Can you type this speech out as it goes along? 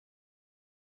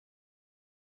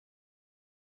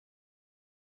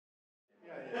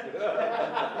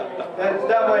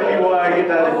That might be why I get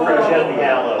that impression.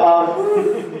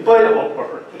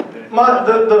 But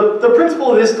the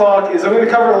principle of this talk is I'm going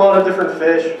to cover a lot of different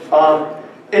fish.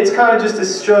 It's kind of just to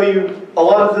show you a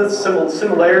lot of the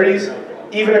similarities,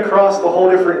 even across the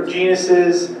whole different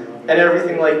genuses and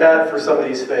everything like that for some of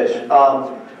these fish.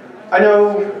 I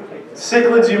know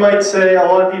cichlids, you might say, a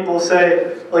lot of people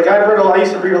say, like I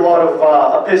used to breed a lot of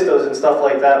apistos and stuff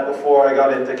like that before I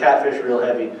got into catfish real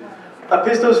heavy.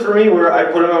 Apistos for me, where I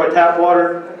put them on my tap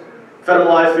water, fed them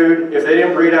live food. If they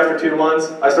didn't breed after 2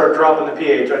 months, I start dropping the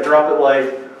pH. I drop it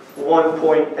like 1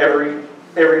 point every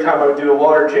time I would do a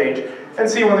water change and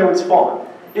see when they would spawn.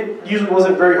 It usually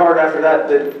wasn't very hard after that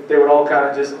they would all kind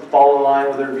of just fall in line,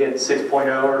 whether it be at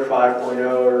 6.0 or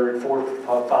 5.0 or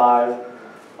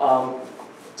 4.5.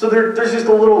 So there's just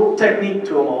a little technique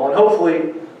to them all, and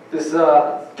hopefully this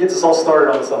gets us all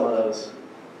started on some of those.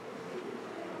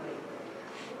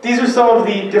 These are some of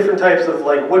the different types of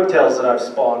like whiptails that I've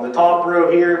spawned. The top row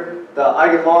here, the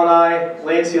Agamani,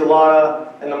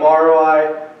 Lanceolata, and the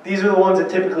Maroi. These are the ones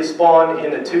that typically spawn in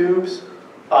the tubes,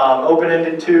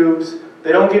 open-ended tubes.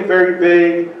 They don't get very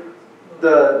big.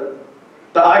 The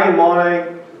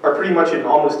Agamani are pretty much in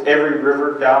almost every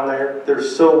river down there. They're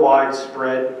so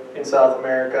widespread in South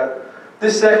America.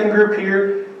 This second group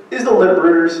here is the lip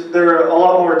rooters. They're a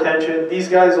lot more attention. These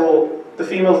guys the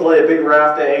females lay a big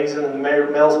raft of eggs and the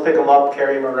males pick them up,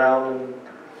 carry them around, and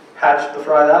hatch the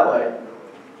fry that way.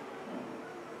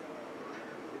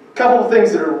 A couple of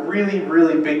things that are really,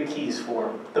 really big keys for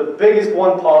them. The biggest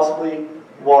one possibly,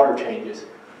 water changes.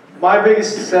 My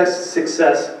biggest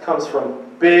success comes from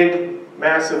big,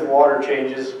 massive water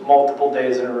changes multiple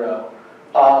days in a row.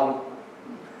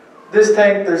 This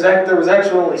tank, there was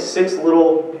actually only 6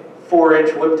 little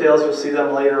 4-inch whiptails. You'll see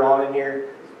them later on in here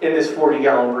in this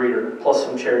 40-gallon breeder, plus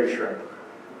some cherry shrimp.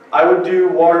 I would do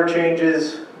water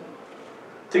changes.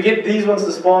 To get these ones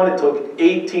to spawn, it took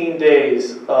 18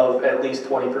 days of at least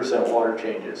 20% water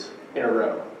changes in a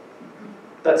row.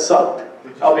 That sucked,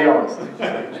 I'll be honest.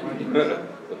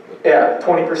 Yeah,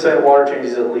 20% water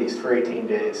changes at least for 18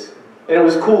 days. And it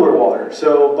was cooler water,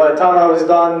 so by the time I was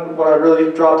done, when I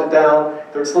really dropped it down,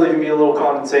 there would still even be a little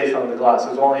condensation on the glass.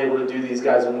 I was only able to do these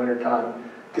guys in wintertime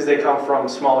because they come from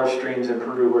smaller streams in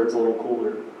Peru where it's a little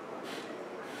cooler.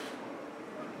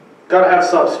 Gotta have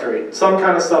substrate, some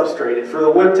kind of substrate. For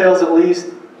the whiptails at least,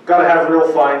 gotta have real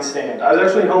fine sand. I was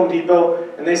actually in Home Depot,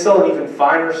 and they sell an even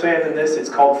finer sand than this. It's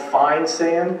called fine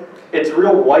sand. It's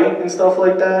real white and stuff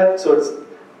like that, so it's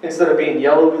instead of being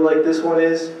yellowy like this one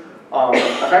is.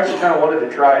 I've actually kind of wanted to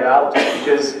try it out just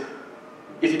because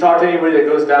if you talk to anybody that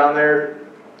goes down there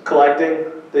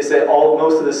collecting, they say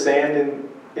most of the sand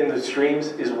in the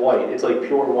streams is white. It's like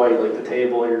pure white, like the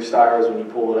table or your styros when you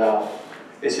pull it out.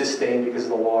 It's just stained because of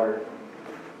the water.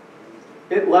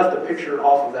 It left a picture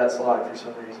off of that slide for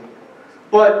some reason.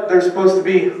 But they're supposed to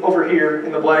be over here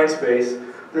in the blank space.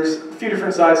 There's a few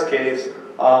different size caves.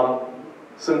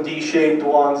 Some D-shaped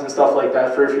ones and stuff like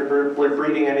that for if you're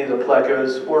breeding any of the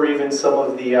plecos, or even some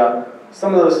of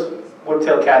those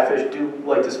whiptail catfish do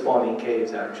like to spawn in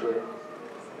caves actually.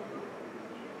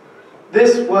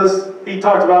 Lou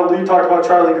talked about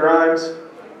Charlie Grimes.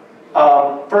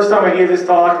 First time I gave this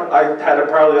talk, I had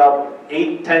probably about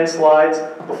 8-10 slides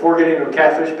before getting to a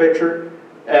catfish picture,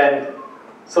 and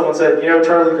someone said, you know,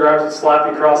 Charlie Grimes would slap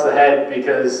you across the head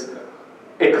because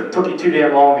it took you too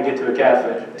damn long to get to a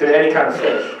catfish, to any kind of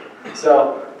fish.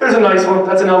 So there's a nice one.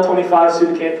 That's an L25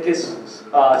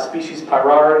 Pseudacanthus species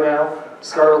Pyrara now,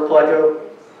 scarlet pleco.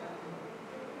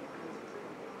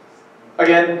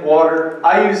 Again, water.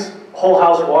 I use whole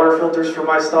house water filters for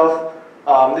my stuff.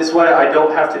 This way I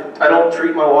don't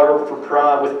treat my water with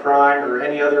prime or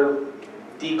any other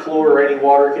dechlor or any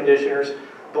water conditioners.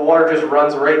 The water just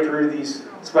runs right through these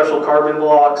special carbon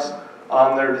blocks.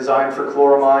 They're designed for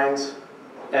chloramines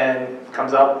and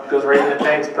comes out, goes right in the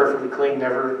tanks, perfectly clean,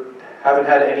 haven't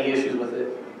had any issues with it.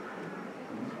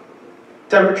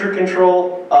 Temperature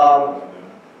control.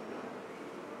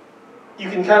 You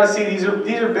can kind of see these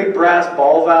are big brass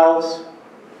ball valves.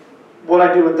 What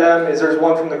I do with them is there's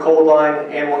one from the cold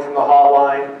line and one from the hot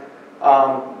line.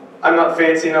 I'm not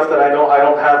fancy enough that I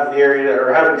don't have the area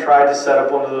or haven't tried to set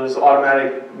up one of those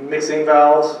automatic mixing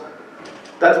valves.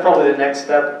 That's probably the next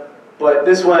step. But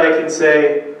this way I can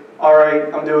say, all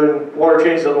right, I'm doing water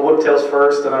changes on the whiptails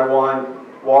first, and I want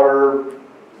water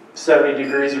 70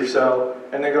 degrees or so,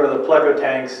 and then go to the pleco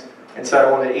tanks and set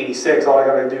it on at 86. All I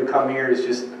got to do come here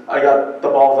is I got the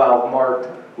ball valve marked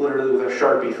literally with a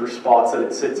Sharpie for spots that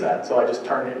it sits at, so I just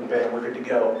turn it and bang, we're good to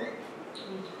go.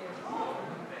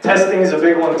 Testing is a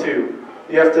big one too.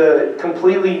 You have to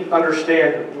completely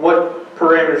understand what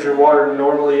parameters your water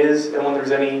normally is, and when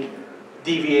there's any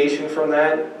deviation from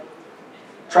that,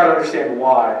 try to understand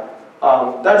why.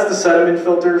 That's the sediment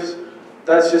filters.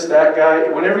 That's just that guy.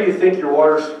 Whenever you think your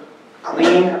water's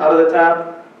clean out of the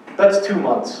tap, that's 2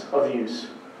 months of use.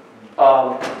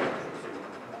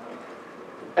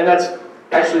 And that's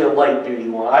actually a light duty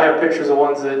one. I have pictures of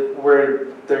ones where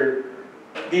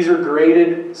these are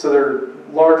graded, so they're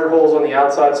larger holes on the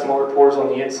outside, smaller pores on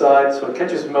the inside, so it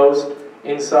catches most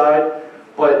inside.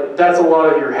 But that's a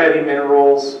lot of your heavy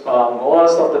minerals, a lot of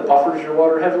stuff that buffers your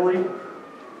water heavily.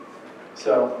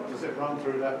 So. Does it run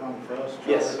through that one first?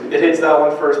 Yes, it hits that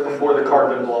one first before the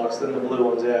carbon blocks, then the blue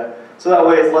ones, yeah. So that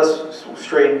way it's less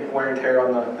strain, wear and tear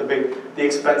on the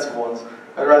expensive ones.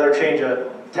 I'd rather change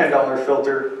a $10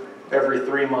 filter every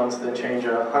 3 months than change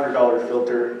a $100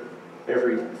 filter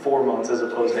every 4 months as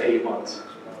opposed to 8 months.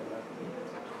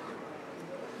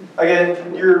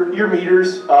 Again, your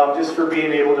meters, just for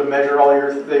being able to measure all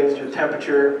your things, your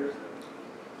temperature,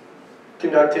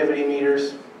 conductivity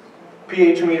meters,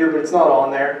 pH meter, but it's not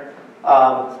on there.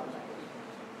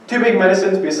 Two big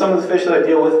medicines, because some of the fish that I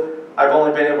deal with, I've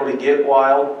only been able to get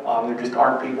wild. There just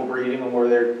aren't people breeding them where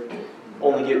they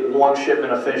only get one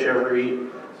shipment of fish every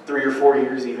 3 or 4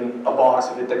 years, even a box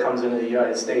of it that comes into the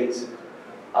United States.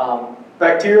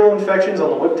 Bacterial infections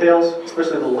on the whiptails,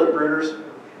 especially the lip rooters,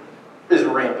 is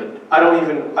rampant.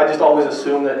 I just always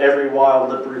assume that every wild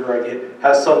lip rooter I get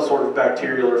has some sort of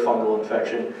bacterial or fungal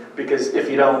infection, because if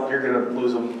you don't, you're going to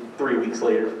lose them 3 weeks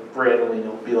later. Randomly,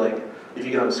 you'll be like, if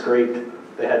you get them scraped,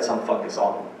 they had some fungus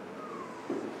on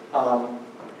them.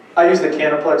 I use the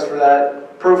Canoplex for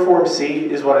that. Proform C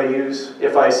is what I use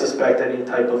if I suspect any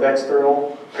type of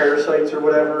external parasites or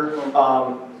whatever.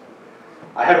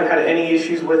 I haven't had any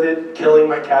issues with it killing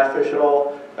my catfish at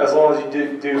all, as long as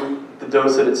you do the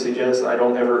dose that it suggests. I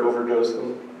don't ever overdose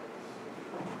them.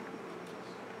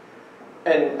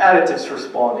 And additives for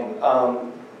spawning.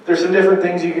 There's some different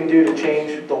things you can do to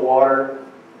change the water,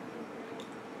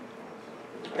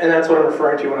 and that's what I'm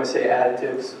referring to when I say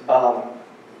additives.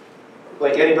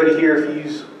 Like anybody here, if you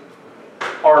use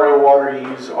RO water, you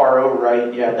use RO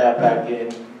right, you add that back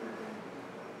in.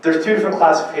 There's two different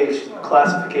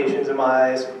classifications in my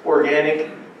eyes, organic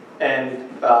and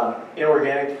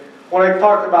inorganic. When I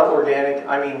talk about organic,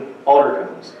 I mean alder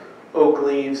cones, oak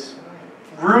leaves,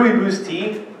 rooibos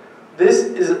tea. This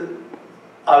is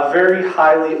a very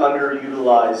highly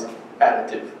underutilized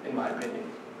additive, in my opinion.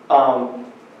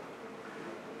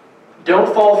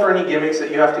 Don't fall for any gimmicks that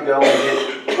you have to go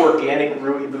and get organic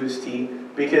rooibos tea,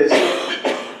 because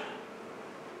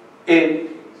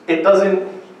it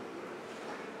doesn't.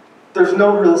 There's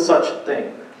no real such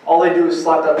thing. All they do is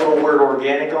slap that little word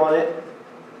organic on it,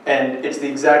 and it's the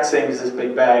exact same as this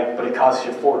big bag, but it costs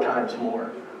you 4 times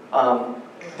more.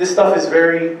 This stuff is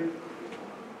very,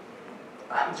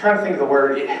 I'm trying to think of the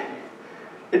word,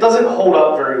 it doesn't hold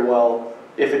up very well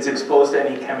if it's exposed to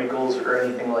any chemicals or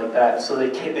anything like that, so they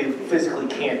physically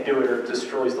can't do it, or it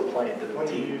destroys the plant and the tea. When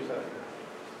do you use that?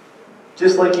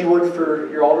 Just like you would for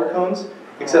your alder cones,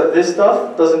 except this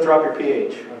stuff doesn't drop your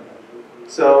pH.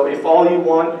 So if all you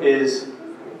want is,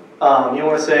 you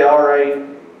want to say, all right,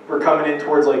 we're coming in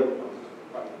towards like,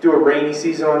 do a rainy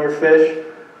season on your fish,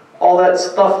 all that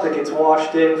stuff that gets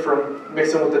washed in from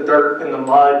mixing with the dirt and the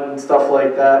mud and stuff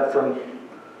like that from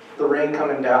the rain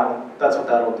coming down, that's what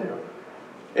that'll do.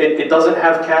 It doesn't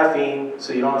have caffeine,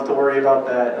 so you don't have to worry about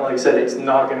that. And like I said, it's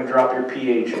not going to drop your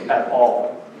pH at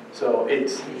all. So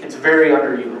it's very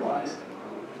underutilized.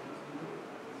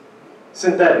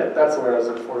 Synthetic, that's the word I was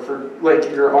looking for like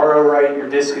your RO right, your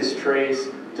discus trace,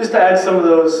 just to add some of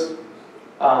those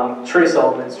trace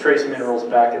elements, trace minerals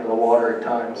back into the water at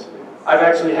times. I've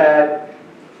actually had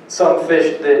some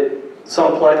fish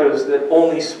some plecos that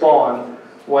only spawn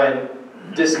when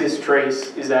discus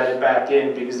trace is added back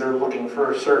in, because they're looking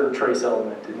for a certain trace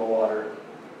element in the water.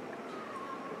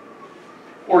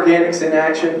 Organics in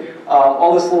action,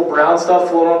 all this little brown stuff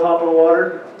floating on top of the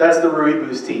water, that's the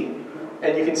rooibos tea.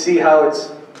 And you can see how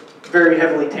it's very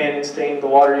heavily tannin stained, the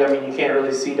water. I mean, you can't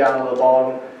really see down to the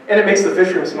bottom. And it makes the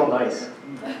fish room smell nice.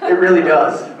 It really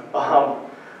does.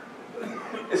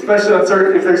 Especially on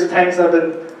certain, if there's tanks that have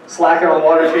been slacking on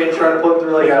water change, trying to put them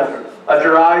through like a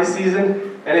dry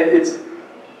season, and it's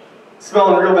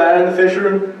smelling real bad in the fish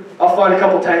room, I'll find a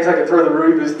couple tanks I can throw the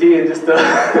rooibos tea in just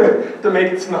to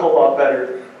make it smell a lot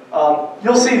better.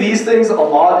 You'll see these things a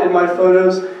lot in my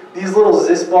photos. These little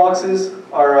Zis boxes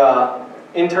are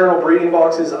internal breeding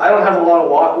boxes. I don't have a lot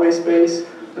of walkway space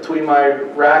between my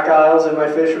rack aisles in my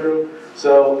fish room,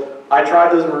 so I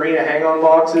tried those marina hang-on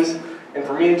boxes, and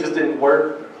for me it just didn't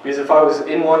work, because if I was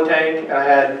in one tank and I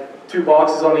had 2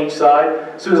 boxes on each side.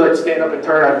 As soon as I'd stand up and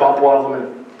turn, I'd bump one of them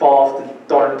and fall off the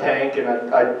darn tank, and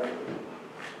I'd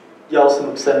yell some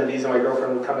obscenities, and my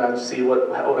girlfriend would come down to see what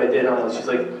I did. And she's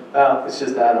like, "Oh, it's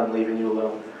just that, I'm leaving you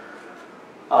alone."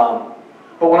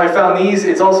 But when I found these,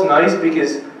 it's also nice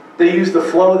because they use the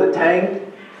flow of the tank,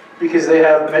 because they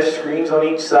have mesh screens on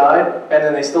each side, and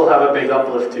then they still have a big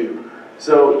uplift tube.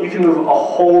 So you can move a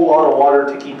whole lot of water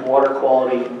to keep water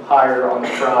quality higher on the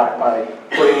fry by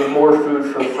putting in more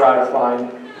food for the fry to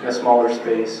find in a smaller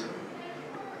space.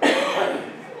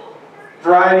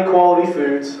 Variety quality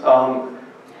foods.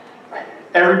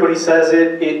 Everybody says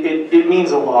it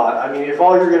means a lot. I mean, if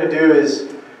all you're going to do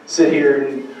is sit here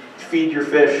and feed your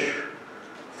fish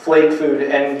flake food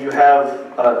and you have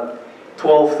a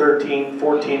 12, 13,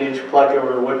 14-inch pleco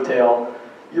or whiptail,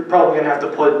 you're probably going to have to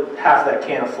put half that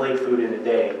can of flake food in a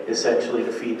day, essentially,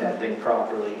 to feed that thing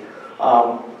properly.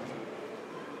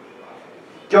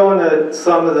 Going to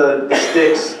some of the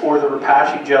sticks or the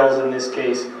Repashy gels in this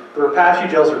case, the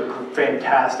Repashy gels are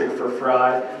fantastic for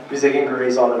fry because they can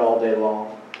graze on it all day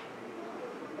long.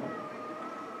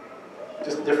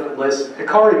 Just a different list.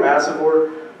 Hikari massivore,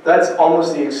 that's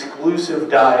almost the exclusive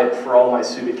diet for all my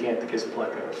Pseudacanthicus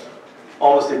plecos.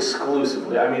 Almost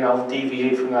exclusively. I mean, I'll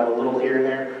deviate from that a little here and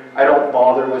there. I don't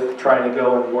bother with trying to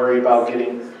go and worry about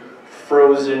getting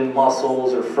frozen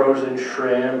mussels or frozen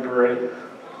shrimp or anything.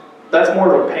 That's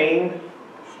more of a pain.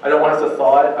 I don't have to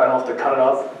thaw it, I don't have to cut it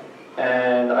up,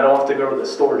 and I don't have to go to the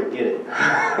store to get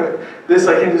it. This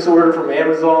I can just order from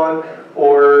Amazon,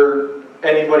 or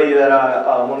anybody that,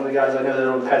 one of the guys I know that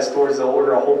own pet stores, they'll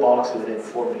order a whole box of it in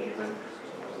for me even.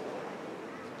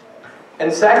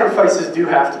 And sacrifices do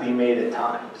have to be made at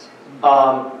times.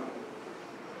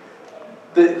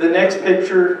 The next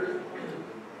picture,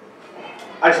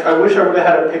 I wish I would have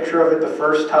had a picture of it the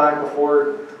first time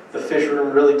before the fish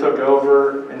room really took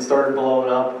over and started blowing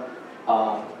up.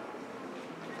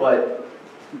 But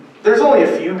there's only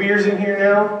a few beers in here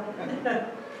now.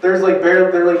 There's like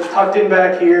barely, they're like tucked in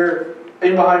back here,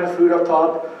 in behind the food up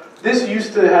top. This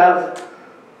used to have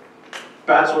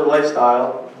bachelor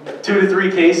lifestyle, 2 to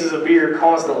 3 cases of beer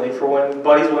constantly for when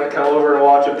buddies want to come over and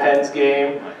watch a Pens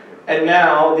game. And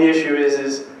now the issue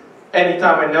is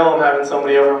anytime I know I'm having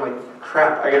somebody over, I'm like,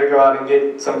 crap, I gotta go out and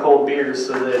get some cold beers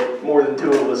so that more than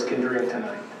 2 of us can drink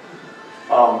tonight.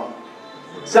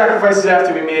 Sacrifices have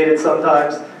to be made at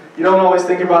sometimes. You don't always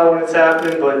think about it when it's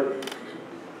happening, but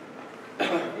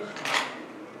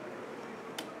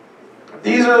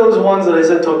these are those ones that I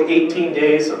said took 18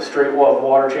 days of straight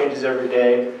water changes every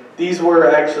day. These were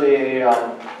actually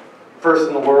a first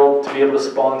in the world to be able to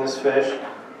spawn this fish,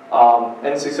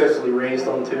 and successfully raised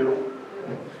them too.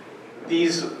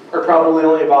 These are probably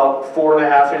only about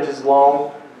 4.5 inches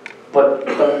long, but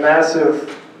the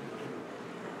massive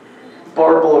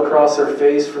barbel across their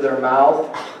face for their mouth,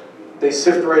 they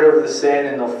sift right over the sand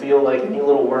and they'll feel like any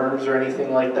little worms or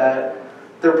anything like that.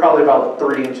 They're probably about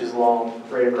 3 inches long,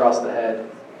 right across the head.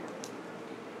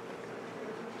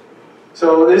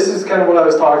 So this is kind of what I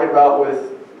was talking about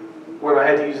with when I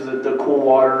had to use the cool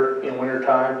water in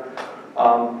wintertime.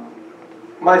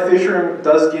 My fish room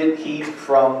does get heat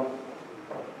from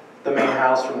the main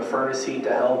house, from the furnace heat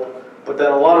to help, but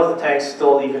then a lot of the tanks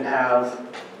still even have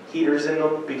heaters in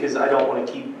them because I don't want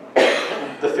to keep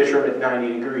the fish room at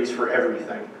 90 degrees for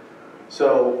everything.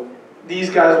 So these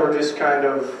guys were just kind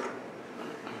of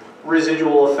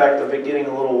residual effect of it getting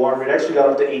a little warm. It actually got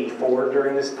up to 84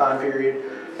 during this time period.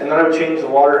 And then I would change the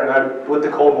water, and with the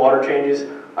cold water changes,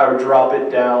 I would drop it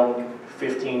down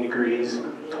 15 degrees,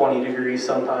 20 degrees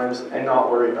sometimes, and not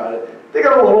worry about it. They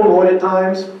got a little annoyed at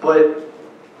times, but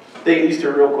they get used to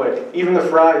it real quick. Even the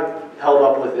fry held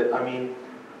up with it. I mean,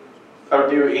 I would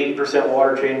do 80%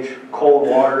 water change, cold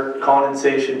water,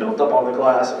 condensation built up on the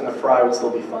glass, and the fry would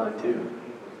still be fine too.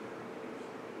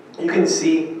 You can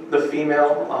see the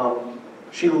female,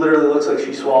 she literally looks like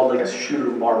she swallowed like a shooter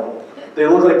marble. They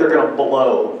look like they're gonna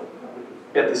blow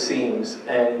at the seams,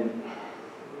 and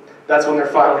that's when they're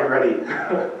finally ready.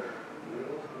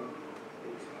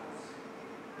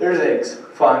 There's eggs,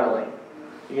 finally.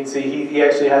 You can see he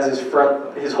actually has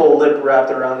his whole lip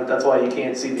wrapped around it. That's why you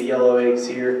can't see the yellow eggs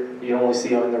here. You can only see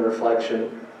them in the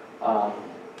reflection. I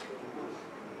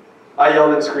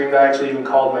yelled and screamed. I actually even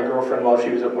called my girlfriend while she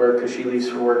was at work because she leaves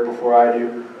for work before I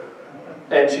do.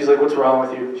 And she's like, "What's wrong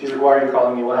with you?" She's like, "Why are you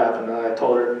calling me? What happened?" And I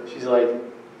told her. She's like,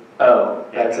 "Oh,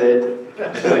 that's it?"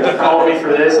 She's like, "You called me for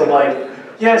this?" I'm like,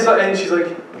 "Yes." And she's like,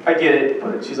 "I get it."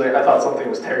 But she's like, "I thought something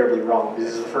was terribly wrong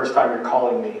because this is the first time you're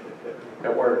calling me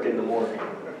at work in the morning."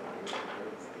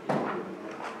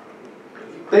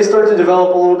 They start to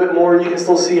develop a little bit more. You can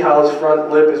still see how his front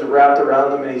lip is wrapped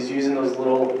around them, and he's using those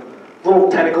little little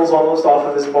tentacles almost off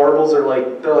of his barbels. They're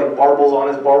like barbels on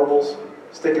his barbels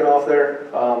sticking off there.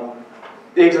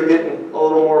 The eggs are getting a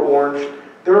little more orange.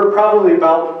 They're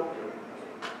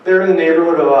in the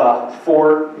neighborhood of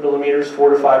 4 millimeters, 4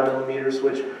 to 5 millimeters,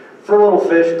 which for a little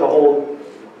fish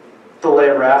to lay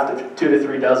a raft of 2 to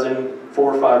 3 dozen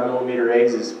 4 or 5 millimeter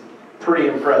eggs is pretty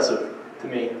impressive to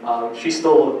me. She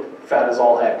still looked fat as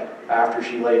all heck after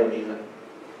she laid them even.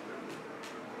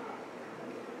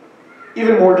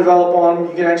 Even more develop on them,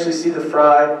 you can actually see the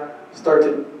fry start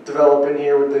to develop in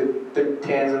here with the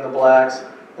tans and the blacks,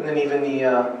 and then even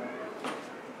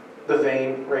the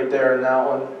vein right there in that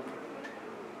one.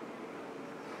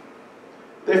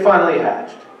 They finally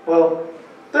hatched. Well,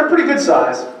 they're pretty good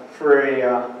size for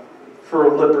a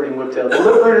lip-breeding whiptail. The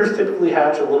lip breeders typically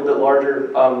hatch a little bit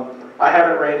larger. I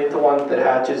haven't ran into one that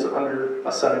hatches under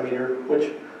a centimeter,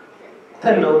 which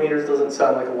 10 millimeters doesn't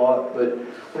sound like a lot, but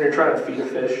when you're trying to feed a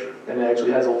fish and it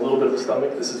actually has a little bit of a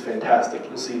stomach, this is fantastic.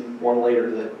 You'll see one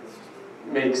later that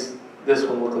makes this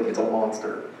one look like it's a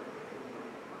monster.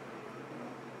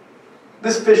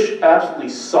 This fish absolutely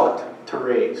sucked to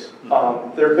raise.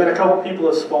 There have been a couple people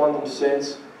that spawned them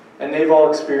since, and they've all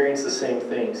experienced the same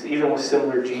things, even with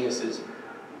similar genuses.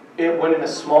 When in a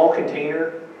small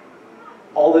container,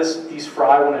 all these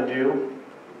fry want to do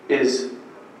is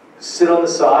sit on the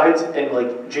sides and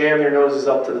like jam their noses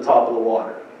up to the top of the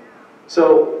water.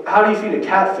 So how do you feed a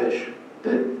catfish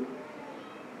that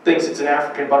thinks it's an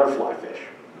African butterfly fish?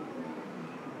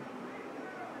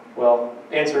 Well,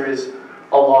 answer is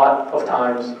a lot of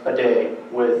times a day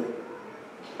with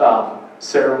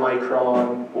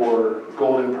ceramicron or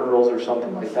golden pearls or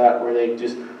something like that, where they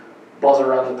just buzz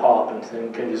around the top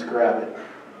and can just grab it.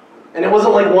 And it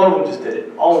wasn't like one of them just did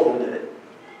it, all of them did it.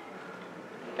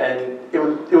 And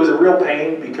it was a real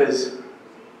pain because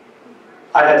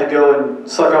I had to go and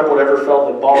suck up whatever fell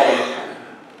at the bottom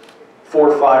 4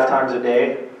 or 5 times a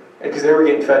day, because they were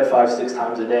getting fed 5, 6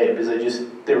 times a day because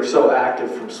they were so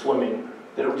active from swimming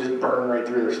that it would just burn right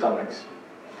through their stomachs.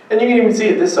 And you can even see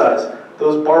at this size,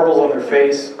 those barbels on their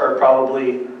face are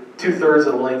probably 2/3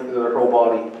 of the length of their whole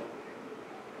body.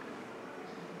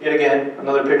 Yet again,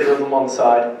 another picture of them on the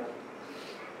side.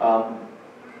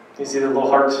 You see the little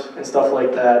hearts and stuff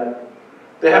like that.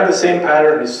 They have the same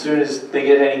pattern as soon as they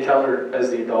get any color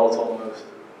as the adults almost.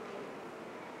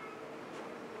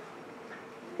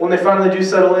 When they finally do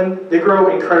settle in, they grow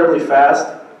incredibly fast.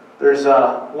 There's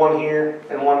one here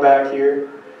and one back here.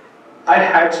 I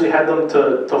actually had them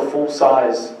to full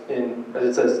size in, as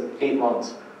it says, 8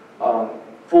 months.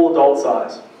 Full adult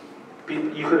size.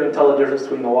 You couldn't tell the difference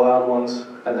between the wild ones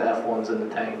and the F ones in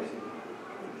the tank.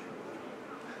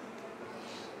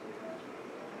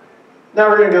 Now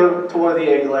we're going to go to one of the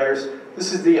egg layers.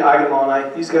 This is the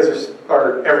Agamani. These guys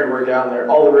are everywhere down there.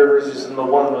 All the rivers, is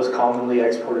one of the most commonly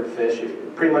exported fish.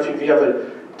 Pretty much if you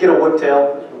get a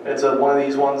whiptail, and it's one of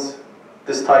these ones,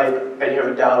 this type, and you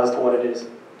have a doubt as to what it is,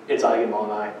 it's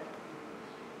Agamani.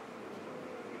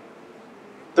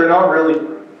 They're not really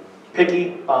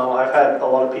picky. I've had a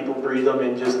lot of people breed them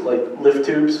in just like lift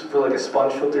tubes for like a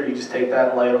sponge filter. You just take that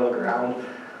and lay it on the ground.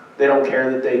 They don't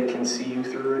care that they can see you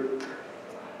through it.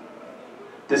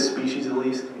 This species at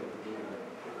least.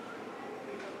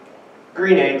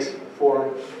 Green eggs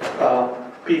for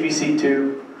PVC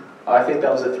tube. I think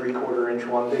that was a 3/4 inch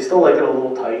one. They still like it a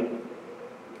little tight.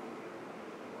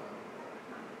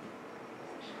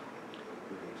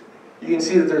 You can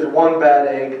see that there's one bad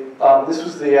egg. This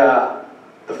was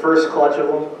the first clutch of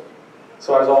them.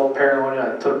 So I was all paranoid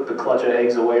and I took the clutch of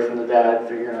eggs away from the dad,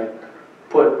 figuring I'd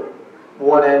put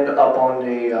one end up on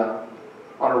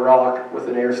a rock with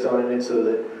an air stone in it so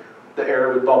that the air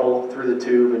would bubble through the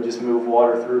tube and just move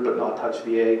water through but not touch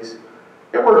the eggs.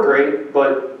 It worked great,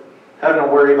 but having to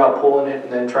worry about pulling it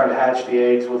and then trying to hatch the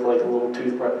eggs with like a little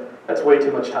toothbrush, that's way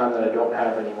too much time that I don't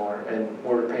have anymore and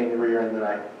more pain in the rear end than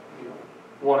I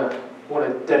want to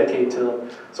dedicate to them.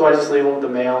 So I just leave them with the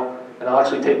male, and I'll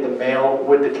actually take the male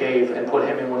with the cave and put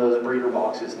him in one of those breeder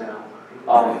boxes now.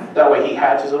 That way he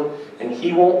hatches them, and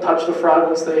he won't touch the fry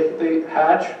once they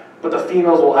hatch, but the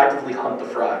females will actively hunt the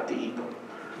fry to eat them.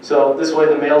 So this way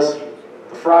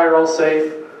the fry are all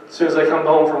safe. As soon as I come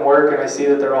home from work and I see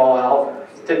that they're all out,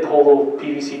 take the whole little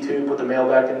PVC tube, put the male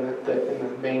back in the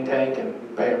main tank, and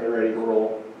bam, they're ready to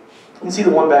roll. You can see the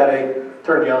one bad egg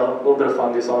turned yellow, a little bit of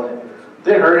fungus on it.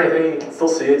 Didn't hurt anything, you can still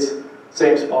see it's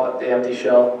same spot, the empty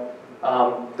shell.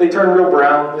 They turn real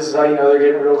brown. This is how you know they're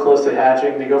getting real close to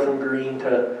hatching. They go from green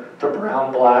to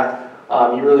brown, black.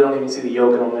 You really don't even see the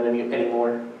yolk in them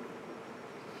anymore.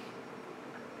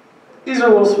 These are a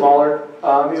little smaller.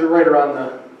 These are right around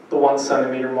the 1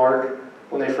 centimeter mark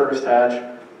when they first hatch.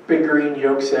 Big green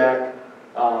yolk sac.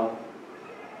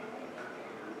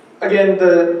 Again,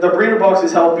 the breeder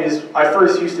boxes help me. I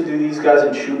first used to do these guys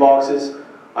in shoe boxes.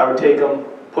 I would take them,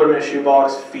 put them in a shoe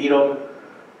box, feed them,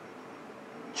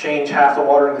 change half the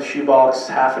water in the shoe box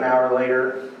half an hour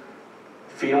later,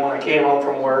 feed them when I came home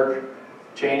from work,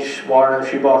 change water in the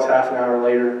shoe box half an hour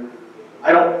later.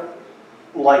 I don't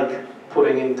like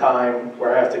putting in time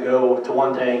where I have to go to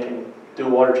one tank and do a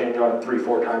water change on it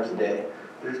 3-4 times a day.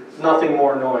 There's nothing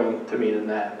more annoying to me than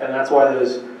that, and that's why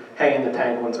those hang in the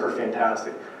tank ones are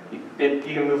fantastic. You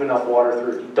can move enough water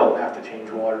through it, you don't have to change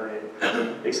water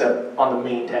in, except on the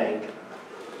main tank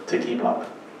to keep up.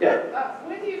 Yeah?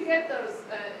 When do you get those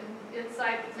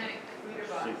inside the tank breeder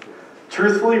box?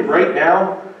 Truthfully, right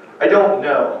now, I don't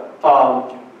know.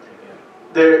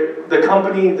 The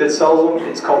company that sells them,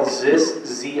 it's called ZISS,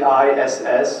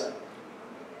 Z-I-S-S.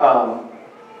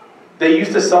 They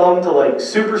used to sell them to like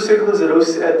super cichlids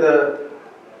at the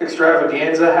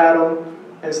Extravaganza had them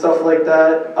and stuff like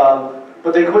that.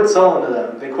 But they quit selling to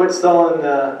them. They quit selling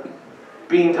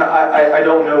bean. I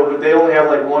don't know. They only have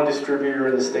like one distributor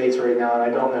in the States right now, and I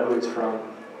don't know who it's from.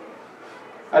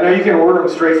 I know you can order them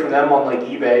straight from them on like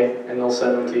eBay, and they'll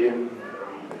send them to you.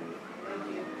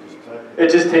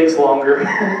 It just takes longer.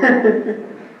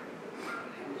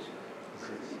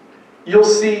 You'll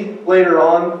see later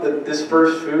on that this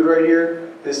first food right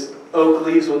here, this oak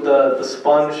leaves with the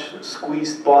sponge,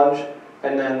 squeezed sponge,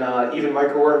 and then even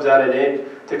microworms added in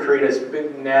to create this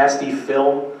big nasty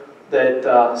film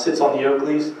that sits on the oak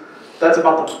leaves. That's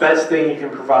about the best thing you can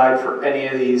provide for any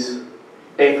of these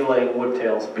egg-laying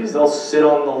woodtails, because they'll sit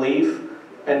on the leaf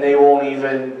and they won't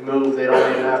even move. They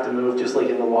don't even have to move, just like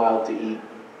in the wild, to eat.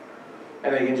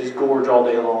 And they can just gorge all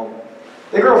day long.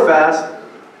 They grow fast.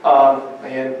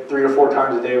 Again, 3 to 4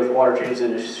 times a day with water changes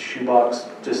in a shoebox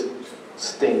just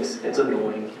stinks. It's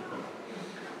annoying.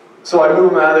 So I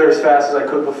move them out of there as fast as I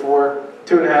could before.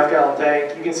 2.5 gallon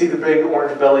tank. You can see the big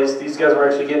orange bellies. These guys are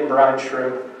actually getting brine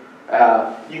shrimp.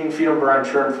 You can feed them brine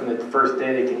shrimp from the first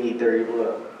day they can eat. They're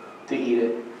able to eat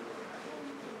it.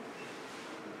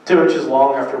 2 inches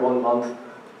long after 1 month.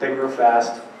 They grow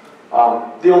fast.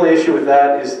 The only issue with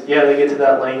that is, yeah, they get to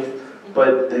that length,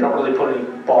 but they don't really put any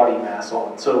body mass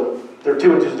on. So they're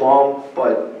 2 inches long,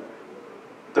 but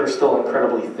they're still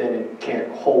incredibly thin and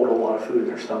can't hold a lot of food in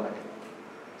their stomach.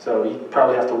 So you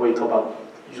probably have to wait till about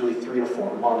usually 3 to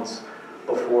 4 months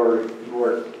before you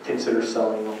were consider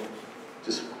selling them,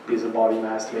 just because of body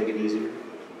mass to make it easier.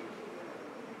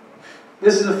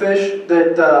 This is a fish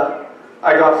that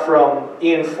I got from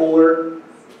Ian Fuller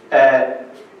at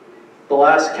the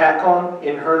last CatCon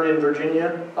in Herndon,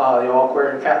 Virginia, the All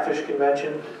Aquarium Catfish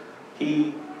Convention.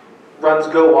 He runs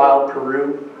Go Wild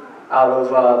Peru out of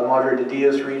the Madre de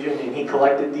Dios region, and he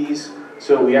collected these,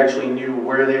 so we actually knew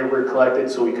where they were collected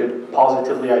so we could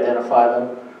positively identify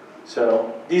them.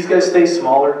 So these guys stay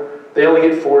smaller. They only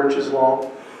get 4 inches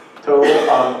long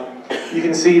total. You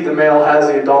can see the male has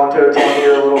the odontodes on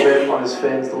here a little bit on his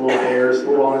fins, the little hairs, a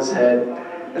little on his head.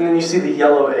 And then you see the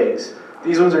yellow eggs.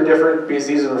 These ones are different because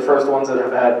these are the first ones that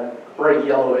have had bright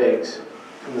yellow eggs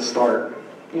from the start.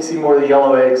 You can see more of the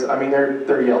yellow eggs. I mean,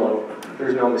 they're yellow.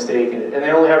 There's no mistake in it. And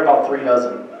they only have about 3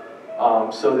 dozen.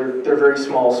 So they're very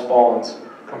small spawns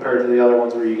compared to the other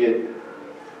ones where you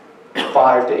get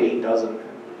 5 to 8 dozen.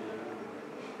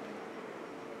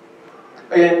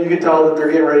 Again, you can tell that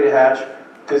they're getting ready to hatch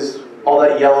because all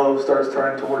that yellow starts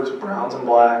turning towards browns and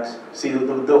blacks. See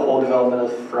the whole development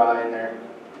of fry in there.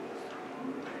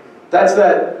 That's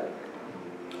that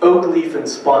oak leaf and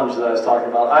sponge that I was talking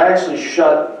about. I actually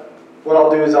shut, what I'll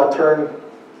do is I'll turn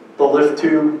the lift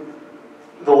tube,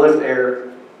 the lift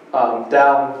air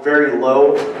down very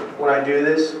low when I do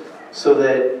this so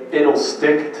that it'll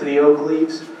stick to the oak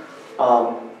leaves.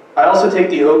 I also take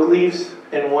the oak leaves,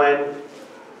 and when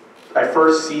I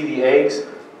first see the eggs,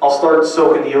 I'll start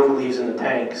soaking the oak leaves in the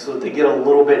tank so that they get a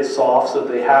little bit soft so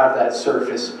that they have that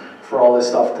surface for all this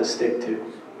stuff to stick to.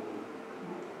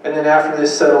 And then after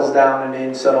this settles down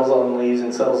and settles on the leaves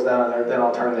and settles down in there, then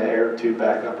I'll turn the air tube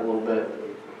back up a little bit.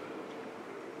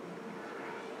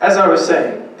 As I was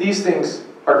saying, these things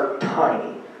are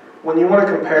tiny. When you want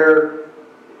to compare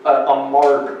a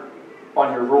mark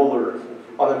on your ruler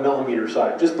on the millimeter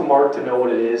side, just the mark to know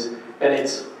what it is, and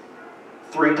it's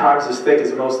 3 times as thick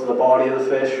as most of the body of the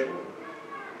fish.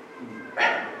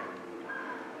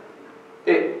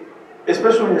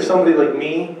 Especially when you're somebody like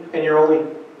me and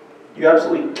you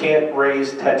absolutely can't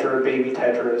raise tetra, baby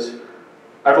tetras.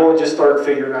 I've only just started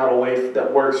figuring out a way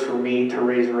that works for me to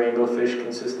raise rainbow fish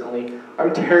consistently.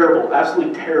 I'm terrible,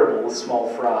 absolutely terrible with small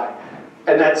fry.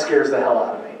 And that scares the hell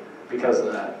out of me because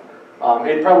of that.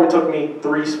 It probably took me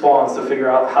 3 spawns to figure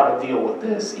out how to deal with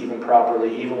this even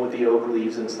properly, even with the oak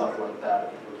leaves and stuff like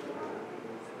that.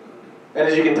 And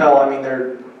as you can tell, I mean,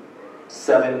 they're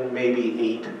 7,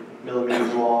 maybe 8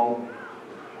 millimeters long.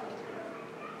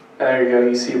 And there you go,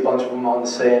 you see a bunch of them on the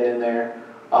sand in there.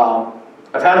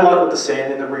 I've had luck with the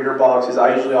sand in the breeder boxes.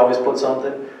 I usually always put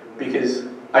something because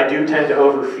I do tend to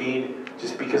overfeed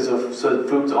just because of, so the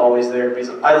food's always there. Because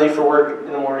I leave for work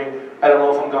in the morning, I don't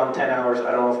know if I'm gone 10 hours,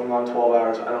 I don't know if I'm gone 12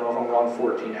 hours, I don't know if I'm gone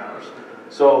 14 hours.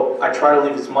 So I try to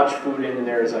leave as much food in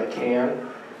there as I can.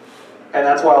 And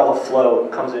that's why all the flow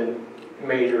comes in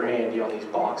major handy on these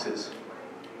boxes.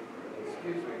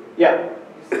 Excuse me. Yeah? You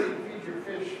say you feed your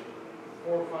fish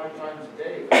 4 or 5 times a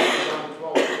day. If you're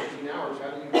on 12 or 14 hours,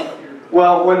 how do you feed your...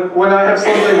 Well, when I have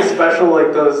something special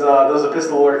like those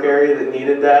epistolaric area that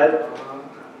needed that,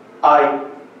 I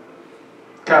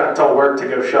kind of tell work to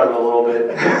go shove it a little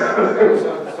bit.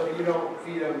 So you don't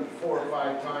feed them 4 or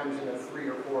 5 times in a 3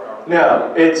 or 4 hour?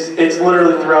 No, it's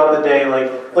literally throughout the day.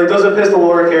 Like those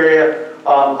epistolaric area,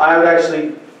 I would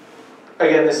actually,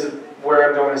 again, this is where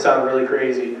I'm going to sound really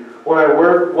crazy. When I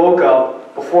woke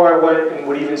up, before I went and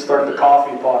would even start the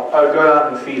coffee pot, I would go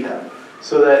out and feed them.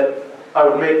 So that I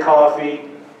would make coffee,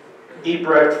 eat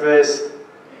breakfast,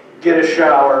 get a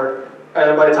shower, and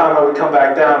then by the time I would come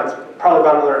back down, it's probably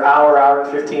about another hour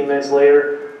and 15 minutes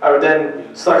later, I would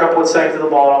then suck up what sank to the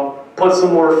bottom, put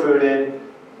some more food in.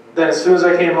 Then as soon as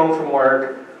I came home from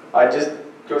work, I'd just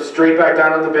go straight back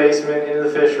down to the basement, into the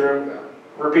fish room,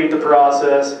 repeat the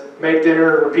process, make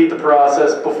dinner, repeat the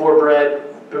process, before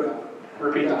bread,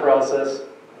 repeat the process.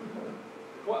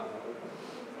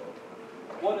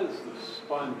 What is the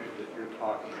sponge that you're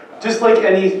talking about? Just like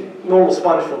any normal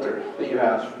sponge filter that you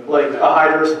have, like a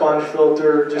hydro sponge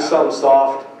filter, just something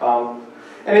soft.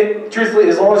 And it, truthfully,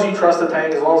 as long as you trust the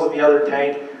tank, as long as the other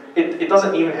tank, it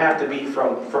doesn't even have to be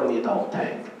from the adult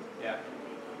tank. Yeah.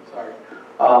 Sorry.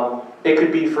 It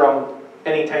could be from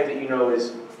any tank that you know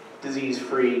is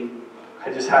disease-free.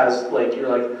 It just has, like, you're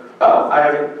like, oh, I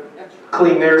haven't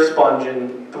cleaned their sponge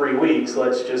in 3 weeks.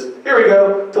 Let's just, here we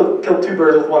go, kill 2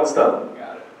 birds with 1 stone.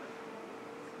 Got it.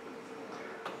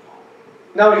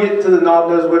 Now we get to the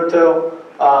knob-nosed whiptail.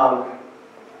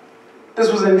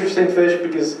 This was an interesting fish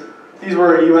because these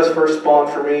were a U.S. first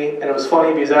spawn for me, and it was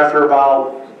funny because after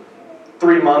about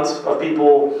 3 months of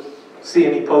people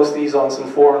seeing me post these on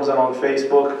some forums and on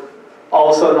Facebook, all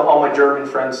of a sudden all my German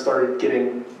friends started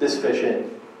getting this fish in.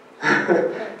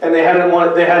 And they hadn't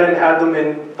had them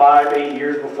in 5, 8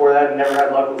 years before that and never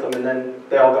had luck with them, and then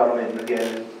they all got them in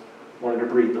again and wanted to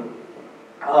breed them.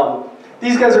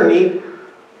 These guys are neat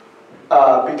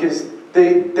because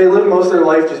they live most of their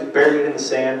life just buried in the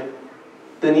sand.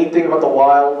 The neat thing about the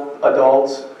wild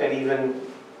adults and even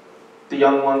the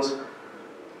young ones,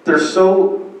 they're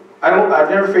so, I've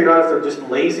never figured out if they're just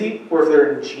lazy or if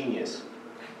they're ingenious.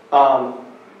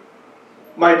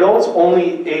 My adults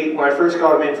only ate, when I first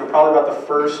got them in, for probably about the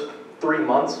first 3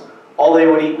 months, all they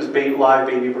would eat was live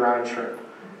baby brine shrimp.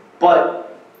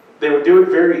 But they would do it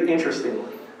very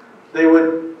interestingly. They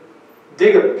would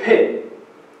dig a pit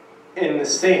in the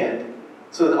sand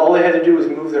so that all they had to do was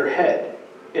move their head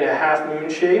in a half-moon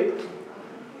shape.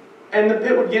 And the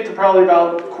pit would get to probably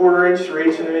about 1/4 inch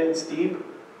to 1 inch deep.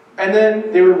 And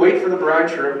then they would wait for the brine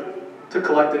shrimp to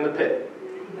collect in the pit.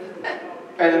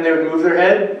 And then they would move their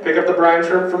head, pick up the brine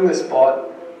shrimp from this spot,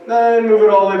 then move it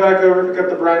all the way back over, pick up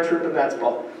the brine shrimp in that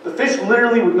spot. The fish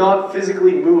literally would not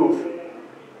physically move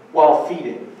while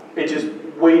feeding. It just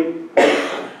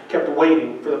kept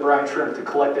waiting for the brine shrimp to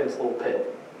collect in its little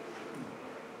pit.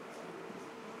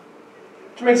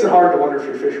 Which makes it hard to wonder if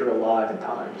your fish are alive at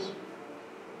times.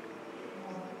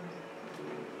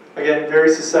 Again, very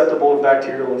susceptible to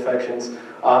bacterial infections.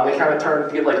 They kind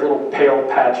of get like little pale,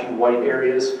 patchy white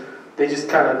areas. They just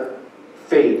kind of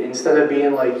fade. Instead of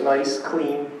being like nice,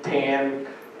 clean, tan,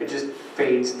 it just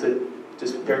fades to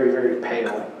just very, very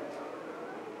pale.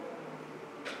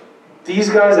 These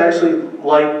guys actually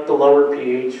like the lower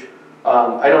pH.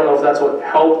 I don't know if that's what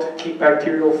helped keep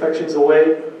bacterial infections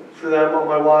away for them on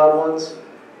my wild ones.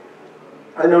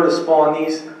 I know to spawn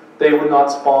these, they would not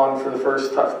spawn for the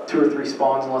first 2 or 3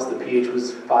 spawns unless the pH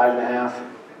was 5.5.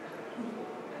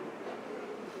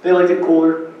 They liked it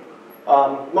cooler.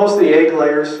 Most of the egg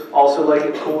layers also like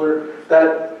it cooler.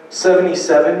 That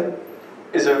 77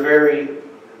 is a very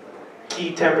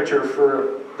key temperature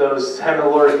for those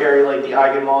hemiloric area like the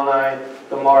Agamani,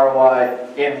 the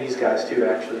Marawai, and these guys too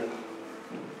actually.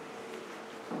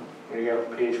 There you go,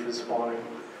 pH for the spawning.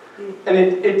 And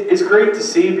it's great to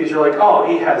see because you're like, oh,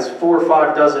 he has 4 or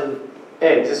 5 dozen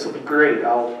eggs. This will be great.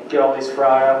 I'll get all these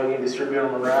fry out. We can distribute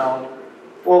them around.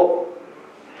 Well,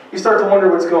 you start to wonder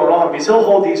what's going on because he'll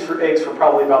hold these eggs for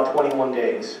probably about 21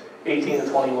 days, 18 to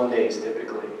 21 days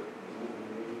typically.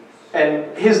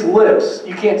 And his lips,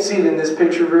 you can't see it in this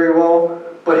picture very well,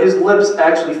 but his lips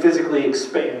actually physically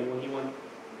expand when he went.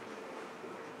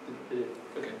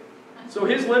 Okay. So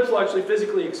his lips will actually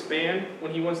physically expand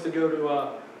when he wants to go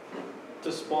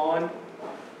to spawn.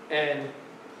 And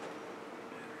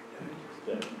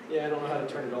yeah, I don't know how to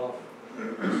turn it off, so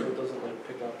it doesn't like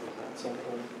pick up at some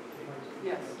point.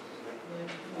 Yes.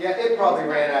 Yeah, it probably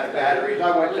ran out of batteries.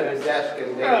 I went to the desk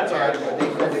and they charged, but they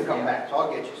said to come back, so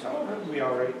I'll get you some. It'll be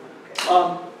all right.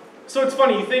 So it's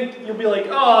funny, you think you'll be like,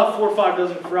 oh, 4 or 5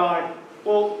 doesn't fry.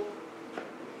 Well,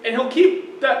 and he'll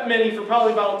keep that many for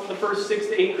probably about the first 6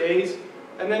 to 8 days.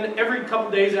 And then every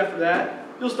couple days after that,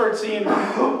 you'll start seeing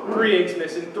 3 eggs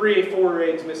missing, 3 or 4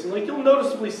 eggs missing. Like, you'll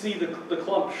noticeably see the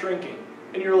clump shrinking.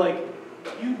 And you're like,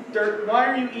 you dirt, why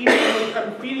are you eating? Like,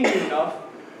 I'm feeding you enough.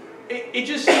 It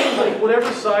just seems like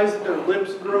whatever size that their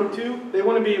lips grow to, they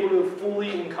want to be able to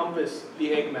fully encompass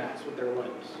the egg mass with their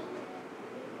lips.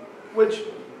 Which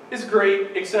is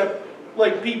great, except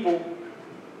like people,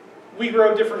 we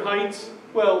grow different heights.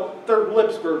 Well, their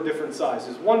lips grow different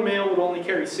sizes. One male would only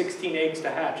carry 16 eggs to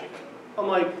hatching. I'm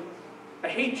like, I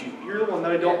hate you. You're the one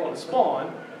that I don't want to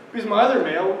spawn. Because my other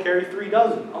male would carry 3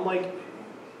 dozen. I'm like,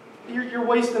 you're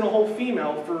wasting a whole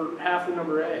female for half the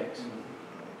number of eggs.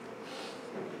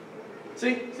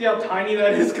 See how tiny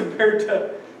that is compared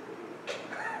to...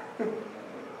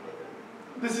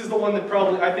 This is the one that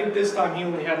probably, I think this time he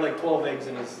only had like 12 eggs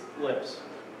in his lips.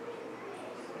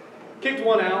 Kicked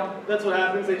one out, that's what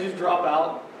happens, they just drop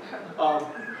out.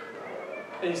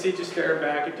 And you see it just staring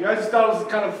back at you. I just thought it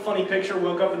was kind of a funny picture,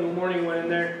 woke up in the morning, went in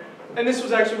there. And this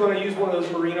was actually when I used one of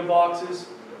those marina boxes.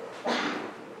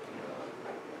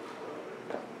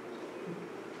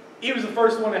 He was the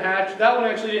first one to hatch. That one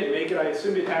actually didn't make it. I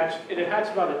assumed it hatched. It had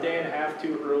hatched about a day and a half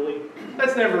too early.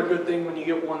 That's never a good thing when you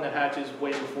get one that hatches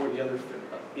way before the other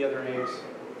eggs.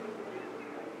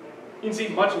 You can see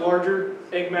much larger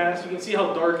egg mass. You can see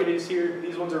how dark it is here.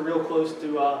 These ones are real close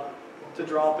to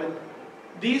dropping.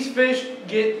 These fish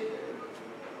get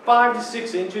 5 to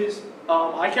 6 inches.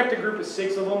 I kept a group of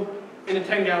 6 of them in a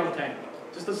 10-gallon tank.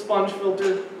 Just a sponge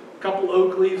filter, a couple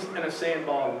oak leaves, and a sand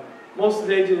bottom. Most of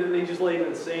the day they just lay in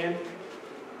the sand.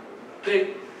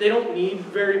 They don't need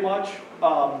very much.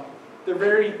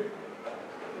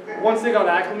 Once they got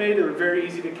acclimated, they were very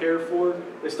easy to care for.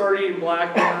 They started eating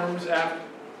black worms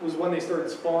was when they started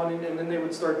spawning, and then they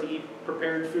would start to eat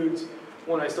prepared foods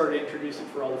when I started introducing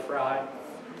for all the fry.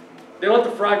 They let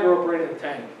the fry grow up right in the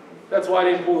tank. That's why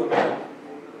I didn't pull him out.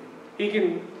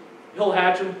 He'll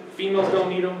hatch them. Females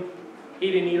don't eat them.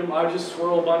 He didn't eat them. I would just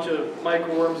swirl a bunch of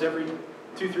microworms every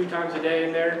 2-3 times a day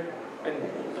in there, and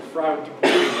the fry would do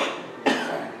good.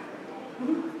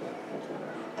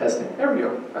 Testing. There we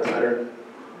go. That's better.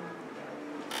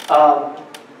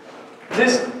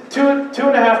 This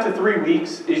 2.5 to 3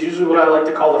 weeks is usually what I like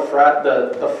to call the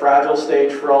fragile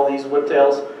stage for all these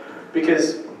whiptails,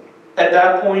 because at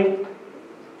that point,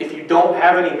 if you don't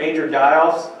have any major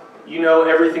die-offs, you know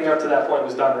everything up to that point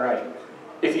was done right.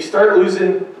 If you start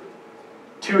losing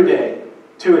 2 a day,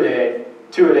 2 a day,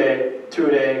 2 a day, 2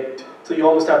 a day, till you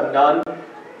almost have none,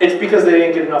 it's because they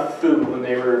didn't get enough food when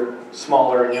they were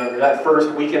smaller and younger. That first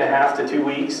 1.5 to 2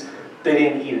 weeks, they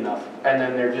didn't eat enough, and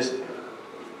then they're just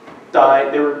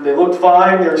dying. They looked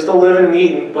fine, they were still living and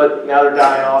eating, but now they're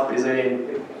dying off because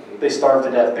they starved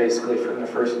to death basically from the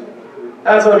first.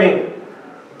 That's what I mean.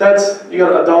 You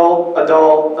got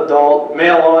adult,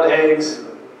 male on eggs,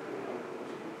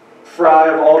 fry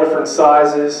of all different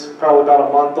sizes, probably about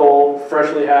a month old,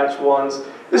 freshly hatched ones.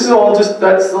 This is all just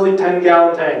that silly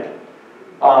 10-gallon tank.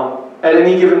 At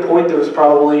any given point, there was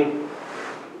probably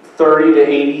 30 to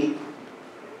 80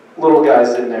 little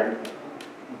guys in there.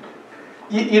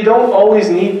 You don't always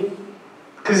need,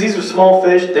 because these are small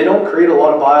fish, they don't create a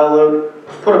lot of bioload.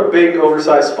 Put a big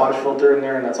oversized sponge filter in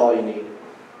there and that's all you need.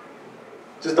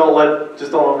 Just don't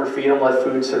overfeed them, let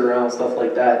food sit around and stuff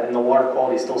like that, and the water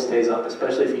quality still stays up,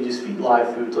 especially if you just feed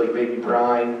live foods like baby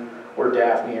brine or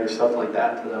Daphne or stuff like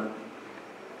that to them.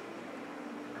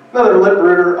 Another lip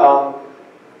rooter,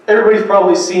 everybody's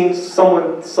probably seen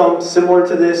some similar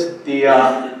to this, the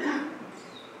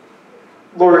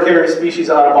Loricarius species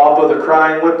out of Apo, the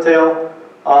crying whiptail.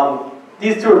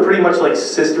 These two are pretty much like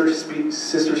sister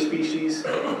species.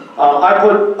 I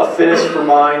put a Finis for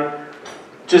mine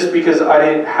just because I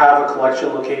didn't have a collection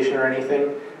location or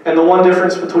anything. And the one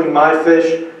difference between my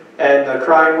fish and the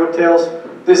crying whiptails,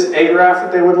 this egg raft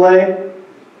that they would lay,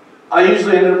 I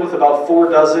usually ended up with about 4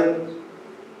 dozen.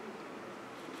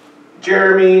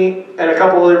 Jeremy and a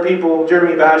couple other people,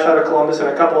 Jeremy Bash out of Columbus and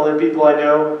a couple other people I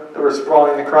know that were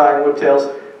sprawling the crying whiptails,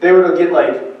 they would get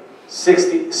like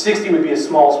 60 would be a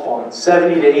small spawn.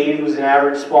 70 to 80 was an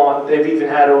average spawn. They've even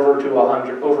had over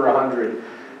 100.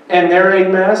 And their egg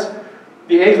mass,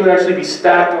 the eggs would actually be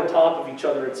stacked on top of each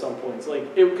other at some points. Like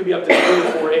it could be up to 3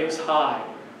 or 4 eggs high.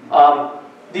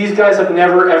 These guys have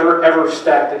never, ever, ever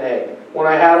stacked an egg. When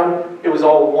I had them, it was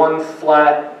all one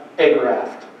flat egg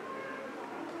raft.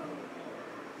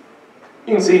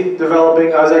 You can see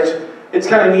developing. It's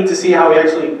kind of neat to see how he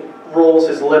actually rolls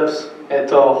his lips and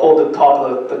to hold the top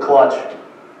of the clutch.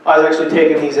 I was actually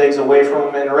taking these eggs away from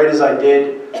him, and right as I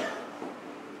did,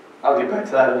 I'll get back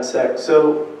to that in a sec.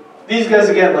 So these guys,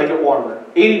 again, like it warmer.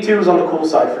 82 is on the cool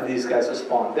side for these guys to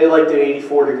spawn. They liked it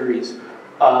 84 degrees.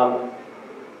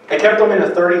 I kept them in a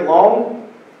 30 long,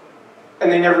 and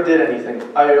they never did anything.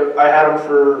 I had them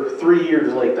for 3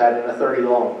 years like that in a 30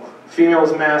 long. Female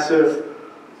was massive.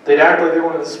 They'd act like they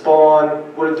wanted to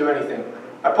spawn, wouldn't do anything.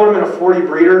 I put them in a 40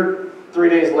 breeder. 3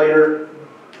 days later,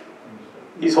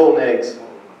 he's holding eggs.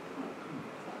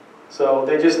 So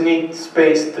they just need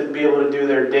space to be able to do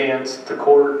their dance, to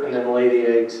court, and then lay the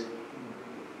eggs.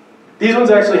 These ones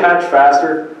actually hatch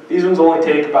faster. These ones only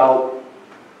take about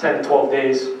 10 to 12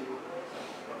 days.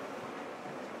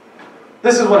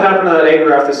 This is what happened to that egg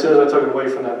raft as soon as I took it away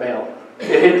from that male. It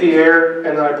hit the air,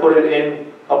 and then I put it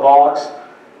in a box,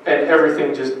 and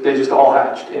everything they just all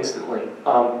hatched instantly.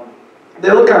 They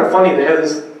look kind of funny. They have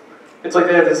this, it's like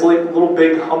they have this little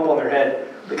big hump on their head.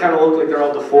 They kind of look like they're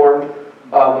all deformed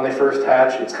when they first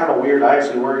hatch. It's kind of weird. I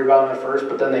actually worried about them at first,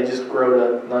 but then they just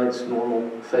grow to nice,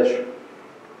 normal fish.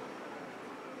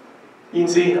 You can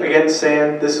see, again,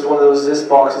 sand. This is one of those Zist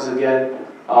boxes again.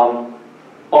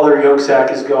 All their yolk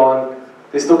sac is gone.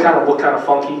 They still kind of look kind of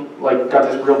funky, like got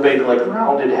this real big, like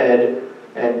rounded head,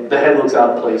 and the head looks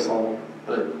out of place on them.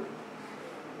 But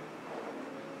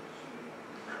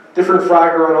different fry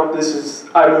growing up.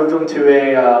 I moved them to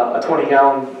a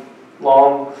 20-gallon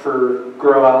long for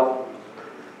grow out,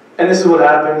 and this is what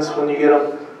happens when you get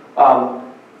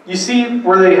them. You see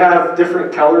where they have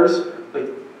different colors, like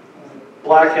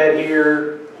black head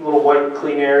here, little white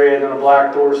clean area, and then a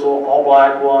black dorsal, all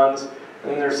black ones.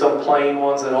 And then there's some plain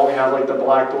ones that only have like the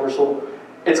black dorsal.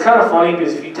 It's kind of funny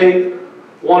because if you take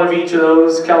one of each of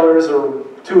those colors or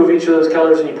 2 of each of those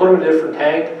colors and you put them in a different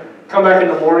tank, come back in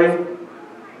the morning,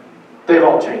 they've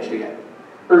all changed again.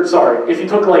 Or sorry, if you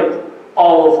took like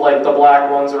all of like the black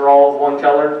ones or all of one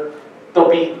color, they'll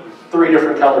be 3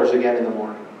 different colors again in the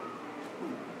morning.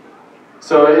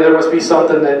 So there must be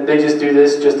something that they just do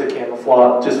this just to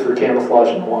camouflage, just for camouflage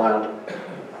in the wild.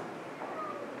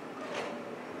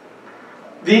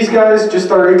 These guys just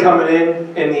started coming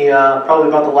in the probably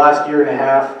about the last year and a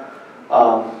half.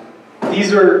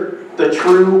 These are the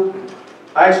true.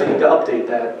 I actually need to update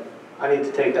that. I need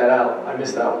to take that out. I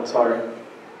missed that one. Sorry.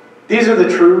 These are the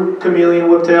true chameleon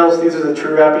whiptails. These are the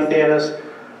true Apithanas.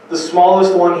 The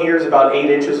smallest one here is about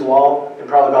 8 inches long and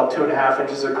probably about 2.5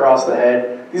 inches across the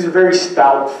head. These are very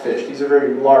stout fish. These are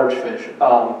very large fish.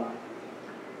 A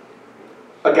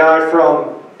guy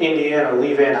from Indiana,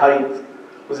 Lee Van Height,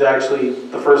 was actually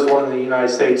the first one in the United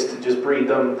States to just breed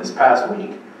them this past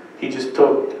week. He just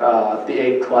took the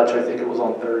egg clutch, I think it was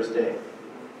on Thursday.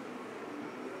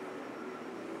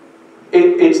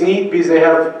 It's neat because they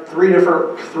have 3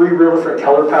 real different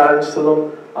color patterns to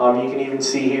them. You can even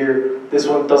see here, this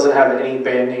one doesn't have any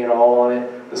banding at all on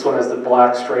it. This one has the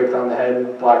black stripe down the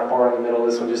head, black bar in the middle.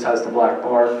 This one just has the black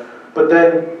bar. But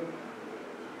then,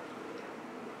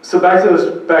 so back to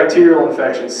those bacterial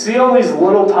infections. See all these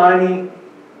little tiny,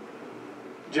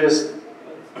 just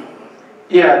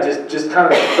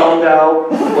kind of thumbed out,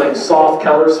 like soft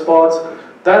color spots?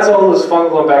 That's all those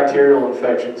fungal and bacterial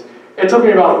infections. It took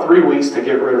me about 3 weeks to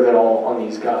get rid of it all on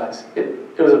these guys.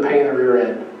 It was a pain in the rear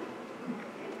end.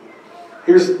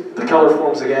 Here's the color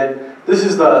forms again. This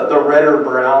is the red or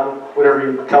brown,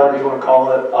 whatever color you want to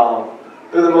call it.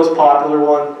 They're the most popular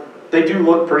one. They do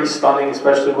look pretty stunning,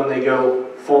 especially when they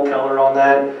go full color on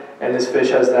that. And this fish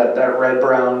has that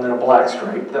red-brown, then a black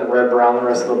stripe, then red-brown the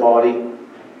rest of the body.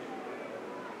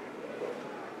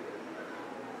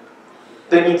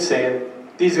 They need sand.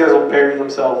 These guys will bury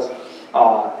themselves.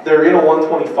 They're in a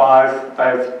 125. I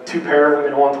have 2 pair of them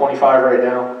in a 125 right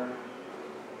now.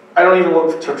 I don't even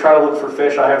try to look for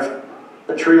fish. I have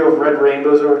a trio of red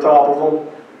rainbows over top of them.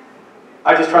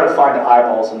 I just try to find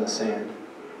eyeballs in the sand.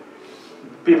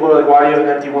 People are like, why do you have an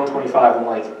empty 125? I'm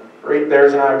like, right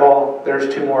there's an eyeball,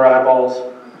 there's 2 more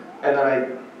eyeballs. And then I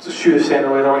just shoot a sand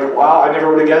away. They're like, wow, I never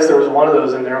would have guessed there was one of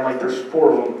those in there. I'm like, there's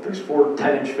 4 of them. There's 4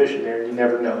 10-inch fish in there, and you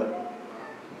never know it.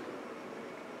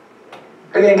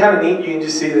 Again, kind of neat. You can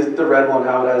just see the red one,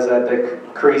 how it has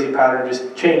that crazy pattern,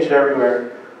 just changed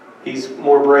everywhere. He's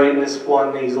more bright in this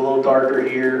one. He's a little darker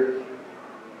here.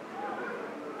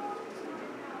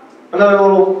 Another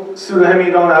little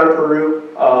pseudohemidon out of Peru.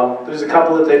 There's a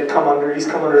couple that they've come under. He's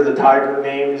come under the tiger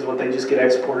name, is what they just get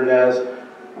exported as.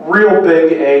 Real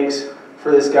big eggs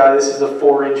for this guy. This is a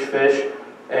 4-inch fish,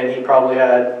 and he probably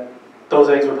had, those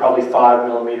eggs were probably 5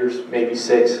 millimeters, maybe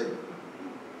 6.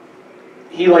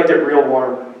 He liked it real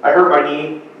warm. I hurt my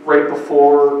knee right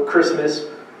before Christmas,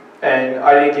 and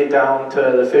I didn't get down to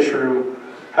the fish room.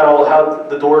 Had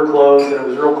the door closed, and it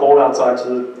was real cold outside,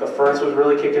 so the furnace was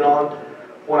really kicking on.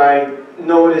 When I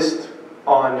noticed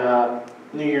on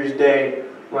New Year's Day,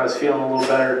 when I was feeling a little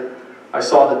better, I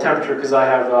saw the temperature, because I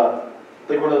have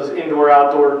like one of those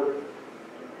indoor-outdoor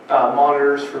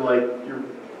monitors for like your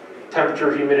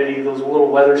temperature, humidity, those little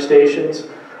weather stations.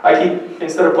 I keep,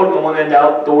 instead of putting one end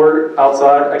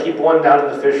outside, I keep one down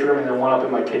in the fish room and then one up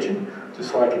in my kitchen,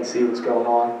 just so I can see what's going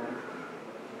on.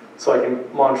 So I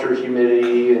can monitor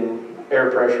humidity and air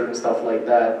pressure and stuff like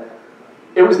that.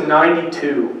 It was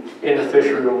 92 in the fish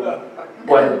room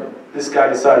when this guy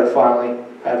decided to finally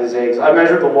have his eggs. I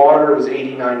measured the water, it was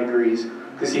 89 degrees,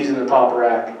 because he's in the top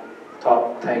rack,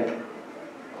 top tank.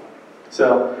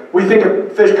 So, we think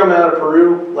of fish coming out of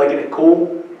Peru, liking it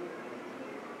cool.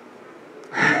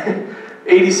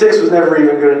 86 was never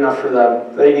even good enough for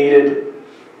them. They needed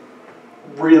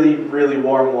really, really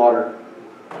warm water.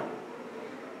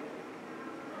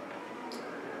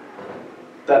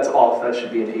 That's off, that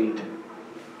should be an 8.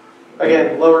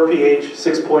 Again, lower pH,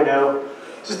 6.0.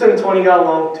 Just in a 20-gallon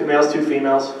loan, 2 males, 2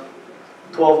 females.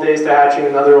 12 days to hatching,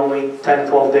 another only 10 to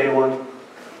 12 day one.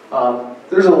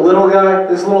 There's a little guy,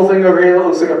 this little thing over here that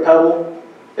looks like a pebble.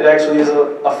 It actually is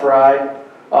a fry.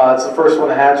 It's the first one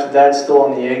to hatch. The dad's still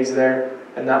on the eggs there,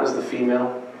 and that was the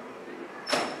female.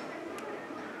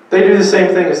 They do the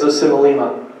same thing as those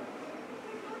Similima.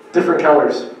 Different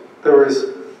colors. There was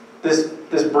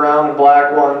this brown and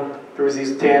black one, there was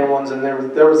these tan ones, and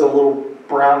there was a little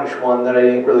brownish one that I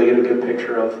didn't really get a good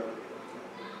picture of.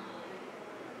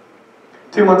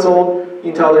 2 months old, you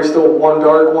can tell there's still one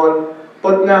dark one,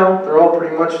 but now they're all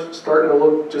pretty much starting to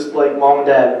look just like mom and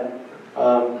dad.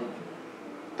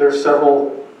 They're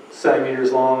several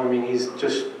centimeters long. I mean, he's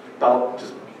just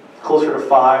closer to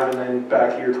 5 and then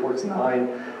back here towards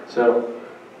 9. So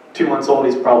 2 months old,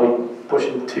 he's probably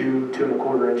pushing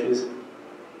 2.25 inches.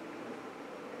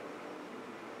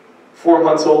 4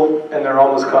 months old, and they're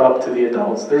almost caught up to the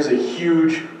adults. There's a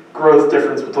huge growth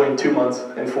difference between 2 months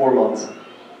and 4 months.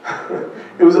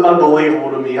 It was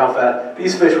unbelievable to me how fast.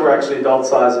 These fish were actually adult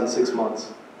size in 6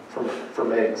 months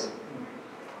from eggs.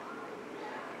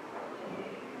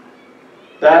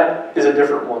 That is a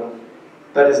different one.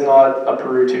 That is not a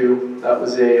Peru 2. That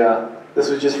was this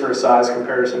was just for a size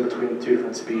comparison between the 2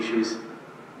 different species.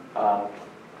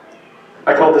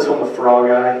 I called this one the frog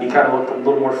eye. He kind of looked a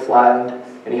little more flattened,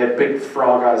 and he had big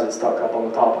frog eyes that stuck up on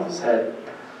the top of his head.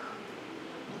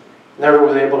 Never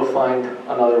was able to find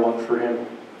another one for him,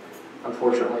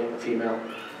 unfortunately, a female.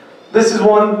 This is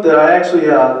one that I actually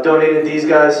donated these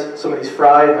guys, some of these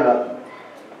fry,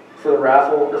 for the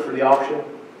raffle, or for the auction.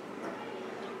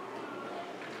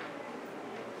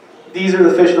 These are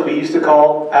the fish that we used to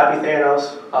call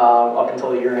Apithanos up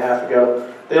until a year and a half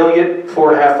ago. They only get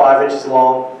 4.5, 5 inches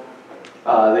long.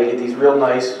 They get these real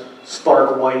nice,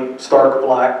 stark white, stark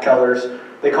black colors.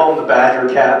 They call them the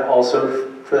badger cat also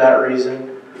for that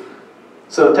reason.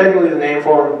 So technically the name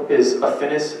for them is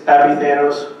Aphinus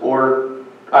apithanos, or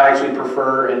I actually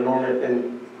prefer, and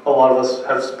a lot of us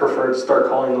have preferred to start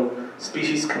calling them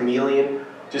species chameleon,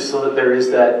 just so that there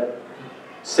is that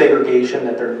segregation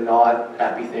that they're not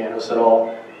apithanos at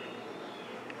all.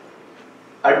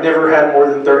 I've never had more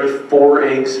than 34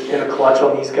 eggs in a clutch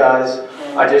on these guys.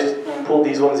 I just pulled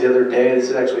these ones the other day. This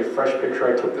is actually a fresh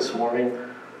picture I took this morning.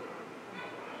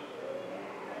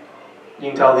 You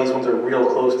can tell these ones are real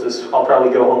close to this. I'll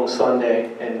probably go home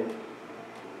Sunday and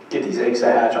get these eggs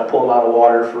to hatch. I'll pull them out of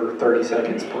water for 30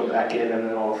 seconds, put them back in, and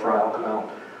then all the fry will come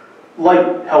out.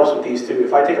 Light helps with these too.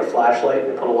 If I take a flashlight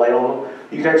and put a light on them,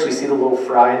 you can actually see the little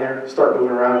fry in there start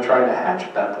moving around and trying to hatch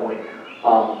at that point.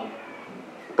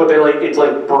 But it's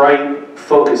like bright,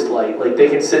 focused light. Like they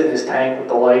can sit in this tank with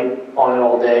the light on it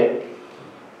all day,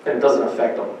 and it doesn't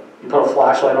affect them. You put a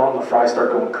flashlight on, the fry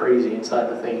start going crazy inside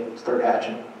the thing, start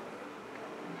hatching.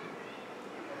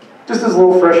 Just as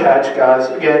little fresh hatch guys.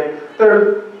 Again,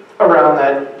 they're around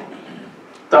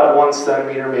that 1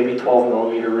 centimeter, maybe 12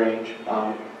 millimeter range.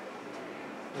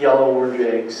 Yellow orange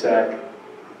egg sac.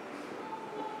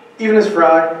 Even as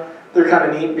fry, they're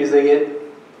kind of neat because they get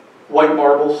white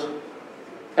marbles,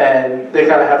 and they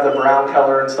kind of have the brown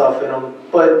color and stuff in them,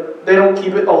 but they don't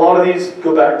keep it. A lot of these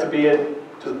go back to being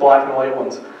just black and white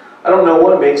ones. I don't know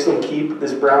what makes them keep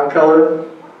this brown color.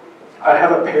 I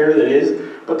have a pair that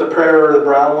is, but the prayer or the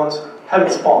brown ones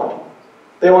haven't spawned.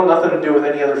 They want nothing to do with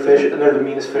any other fish, and they're the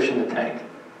meanest fish in the tank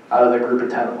out of the group of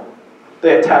 10 of them.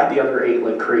 They attack the other 8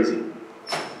 like crazy.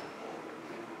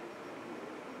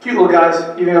 Cute little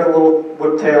guys, even have a little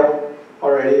whiptail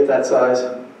already at that size.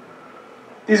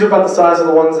 These are about the size of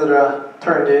the ones that are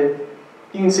turned in.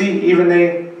 You can see even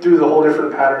they do the whole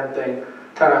different pattern thing,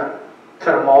 kind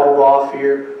of modeled off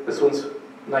here. This one's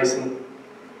nice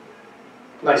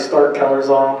stark colors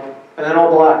on them, and then all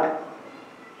black.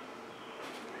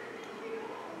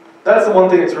 That's the one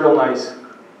thing that's real nice.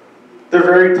 They're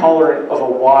very tolerant of a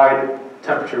wide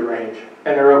temperature range,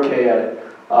 and they're okay at it.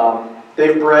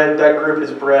 That group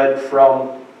has bred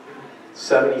from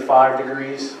 75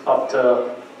 degrees up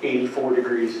to 84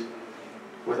 degrees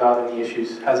without any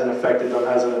issues. Hasn't affected them,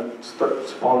 hasn't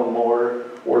spawned them more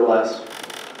or less.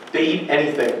 They eat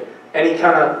anything. Any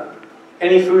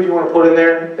food you want to put in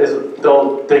there,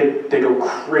 they go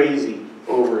crazy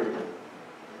over it.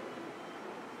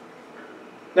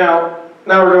 Now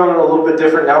we're going a little bit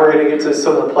different. Now we're going to get to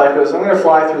some of the plecos. I'm going to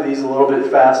fly through these a little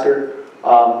bit faster.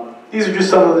 These are just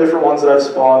some of the different ones that I've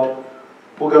spawned.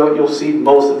 You'll see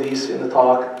most of these in the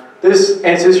talk. This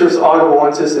Ancistrus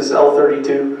agamoensis is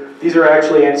L32. These are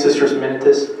actually Ancistrus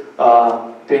minitus.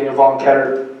 Daniel von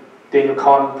Ketter, Daniel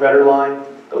Kahn Vetterline,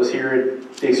 that was here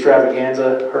at the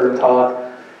extravaganza, heard him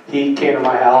talk. He came to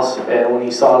my house, and when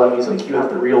he saw them, he's like, "You have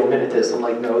the real minitus." I'm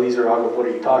like, "No, these are agamo. What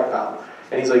are you talking about?"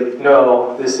 And he's like,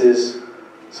 "No, this is."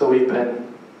 So we've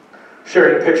been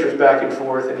sharing pictures back and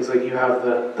forth, and he's like, "You have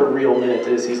the real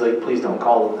minitus." He's like, "Please don't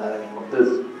call them that anymore.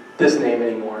 This name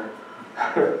anymore."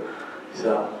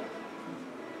 So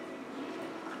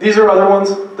these are other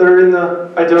ones that are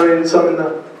I donated some in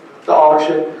the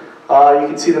auction. You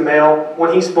can see the male.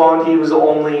 When he spawned, he was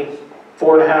only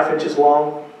 4.5 inches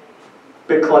long.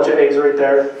 Big clutch of eggs right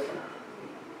there.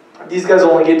 These guys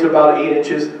only get to about 8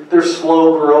 inches. They're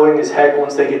slow growing as heck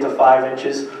once they get to 5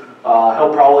 inches.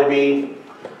 He'll probably be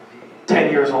 10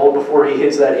 years old before he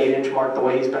hits that 8-inch mark the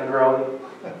way he's been growing.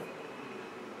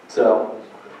 So,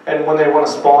 and when they want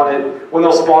to spawn it, when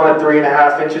they'll spawn at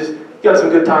 3.5 inches, you got some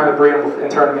good time to bring them and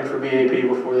turn them in for BAP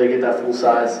before they get that full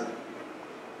size.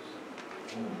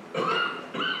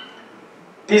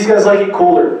 These guys like it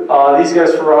cooler. These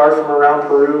guys are from around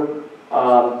Peru.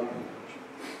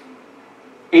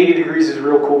 80 degrees is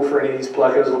real cool for any of these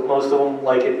plecos. Most of them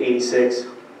like it 86.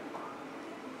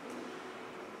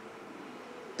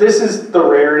 This is the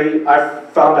rarity. I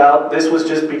found out this was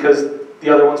just because the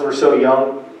other ones were so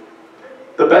young.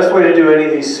 The best way to do any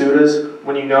of these sudas,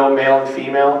 when you know male and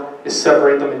female, is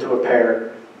separate them into a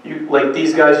pair. Like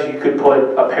these guys, you could put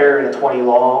a pair in a 20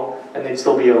 long, and they'd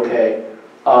still be okay.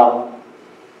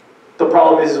 The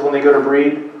problem is when they go to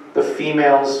breed, the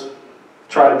females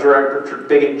try to drag,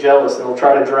 they get jealous, and they'll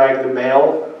try to drag the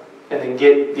male and then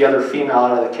get the other female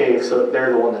out of the cave, so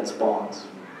they're the one that spawns.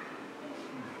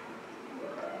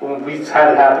 We've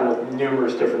had it happen with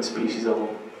numerous different species of them.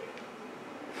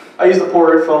 I use the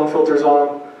porous foam filters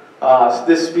on them.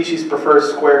 This species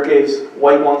prefers square caves,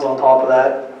 white ones on top of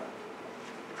that,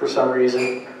 for some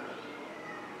reason.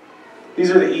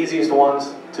 These are the easiest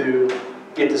ones to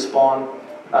get to spawn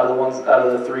out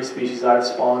of the 3 species I've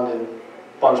spawned, and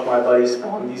a bunch of my buddies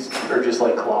spawned. These are just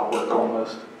like clockwork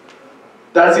almost.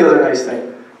 That's the other nice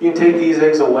thing. You can take these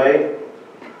eggs away,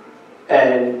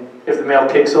 and if the male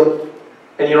kicks them,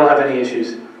 and you don't have any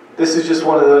issues. This is just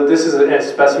this is a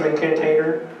specimen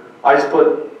container. I just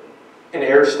put an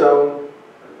air stone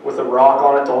with a rock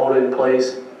on it to hold it in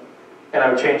place, and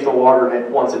I would change the water in it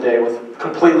once a day with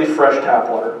completely fresh tap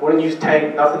water. Wouldn't use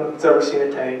tank, nothing that's ever seen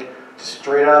a tank, just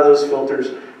straight out of those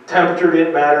filters. Temperature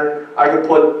didn't matter. I could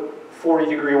put 40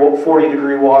 degree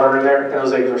water in there, and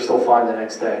those eggs are still fine the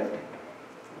next day.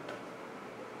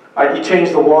 You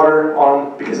change the water on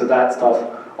them because of that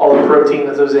stuff. All the protein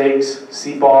that those eggs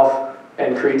seep off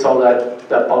and creates all that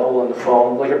bubble and the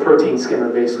foam, like a protein skimmer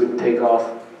basically would take off.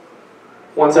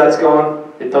 Once that's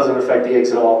gone, it doesn't affect the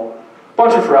eggs at all.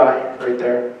 Bunch of fry right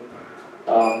there.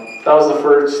 That was the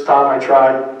first time I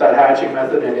tried that hatching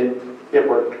method, and it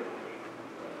worked.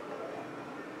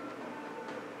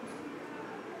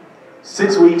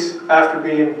 6 weeks after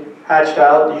being hatched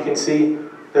out, you can see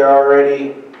they're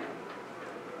already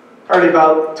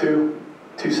about 2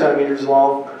 centimeters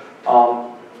long.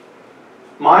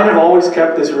 Mine have always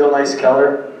kept this real nice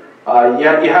color. You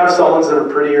have some ones that are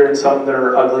prettier and some that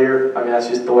are uglier. I mean, that's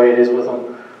just the way it is with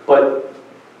them. But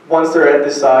once they're at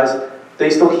this size, they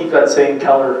still keep that same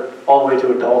color all the way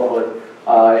to adulthood.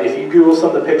 If you Google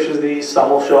some of the pictures of these, some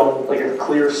will show them like a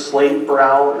clear slate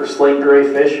brown or slate gray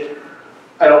fish.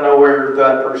 I don't know where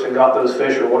that person got those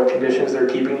fish or what conditions they're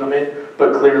keeping them in,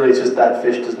 but clearly it's just that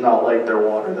fish does not like their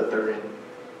water that they're in.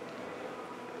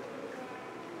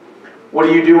 What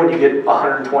do you do when you get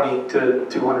 120 to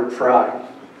 200 fry?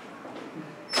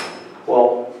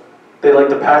 Well, they like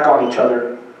to pack on each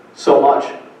other so much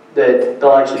that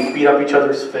they'll actually beat up each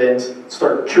other's fins,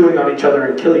 start chewing on each other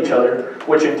and kill each other,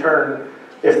 which in turn,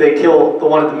 if they kill the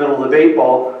one in the middle of the bait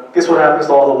ball, guess what happens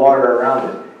to all the water around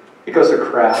it? It goes to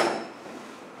crap.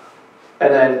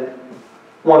 And then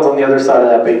ones on the other side of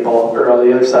that bait ball, or on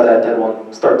the other side of that dead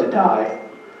one, start to die.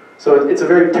 So it's a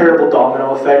very terrible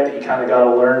domino effect that you kind of got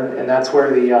to learn, and that's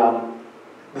where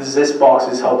the Zis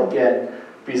boxes help again,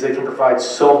 because they can provide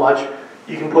so much.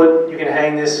 You can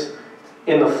hang this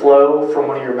in the flow from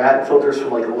one of your mat filters, from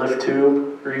like a lift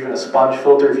tube, or even a sponge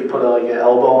filter if you put like an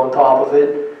elbow on top of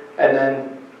it, and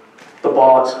then the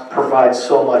box provides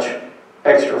so much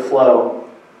extra flow.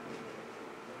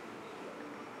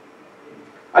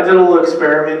 I did a little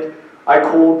experiment. I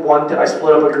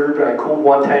split up a group and I cooled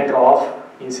one tank off.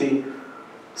 You can see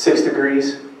 6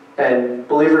 degrees, and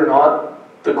believe it or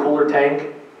not, the cooler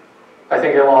tank, I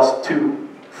think I lost 2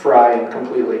 fry in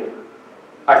completely.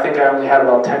 I think I only had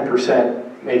about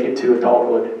 10% make it to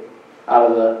adulthood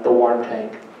out of the warm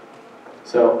tank.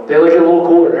 So they like it a little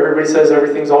cooler. Everybody says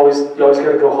you always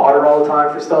got to go hotter all the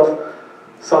time for stuff.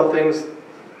 Some things,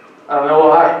 I don't know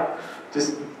why.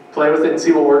 Just play with it and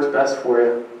see what works best for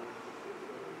you.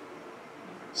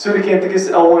 Pseudacanthicus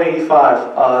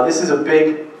L185. This is a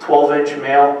big 12-inch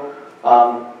male.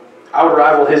 I would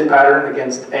rival his pattern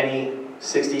against any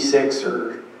 66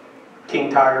 or king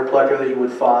tiger pleca that you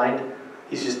would find.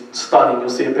 He's just stunning. You'll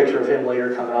see a picture of him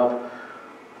later coming up.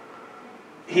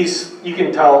 You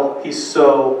can tell he's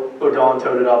so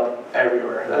odontoted up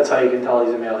everywhere. That's how you can tell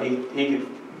he's a male. He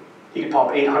could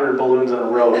pop 800 balloons in a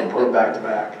row and put them back to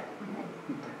back.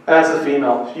 And that's the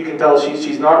female. You can tell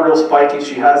she's not real spiky.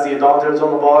 She has the odontodes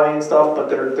on the body and stuff, but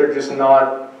they're just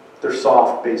not, they're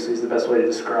soft, basically, is the best way to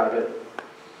describe it.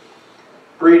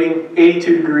 Breeding,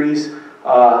 82 degrees.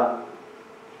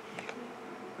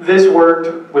 This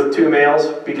worked with 2 males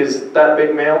because that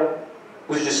big male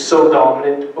was just so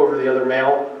dominant over the other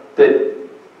male that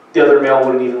the other male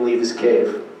wouldn't even leave his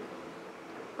cave.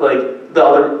 Like,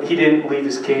 he didn't leave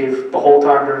his cave the whole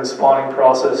time during the spawning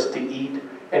process to eat,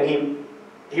 and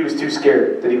he was too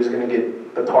scared that he was going to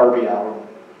get the tarby out of him.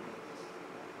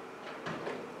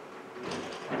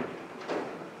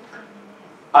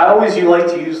 I always like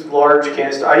to use large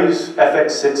canister. I use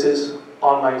FX6s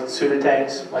on my Suda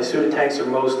tanks. My Suda tanks are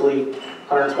mostly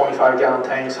 125 gallon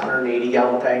tanks, 180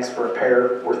 gallon tanks for a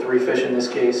pair, or 3 fish in this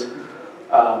case,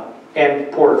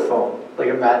 and port foam, like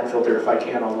a mat filter if I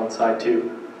can on one side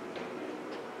too.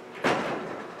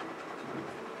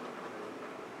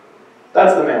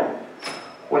 That's the male.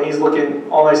 When he's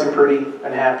looking all nice and pretty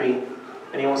and happy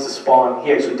and he wants to spawn,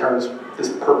 he actually turns this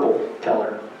purple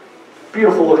color.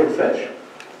 Beautiful looking fish.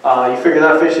 You figure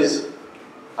that fish is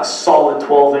a solid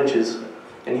 12 inches,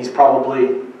 and he's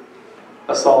probably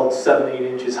a solid 7-8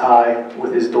 inches high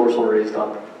with his dorsal raised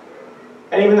up.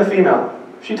 And even the female,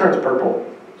 she turns purple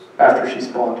after she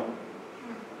spawned.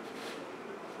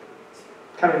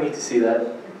 Kind of neat to see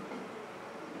that.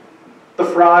 The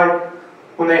fry,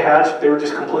 when they hatched, they were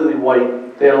just completely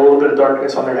white. They had a little bit of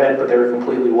darkness on their head, but they were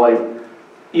completely white.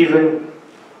 Even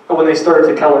when they started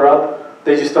to color up,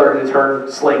 they just started to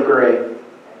turn slate gray,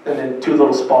 and then 2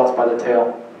 little spots by the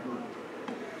tail.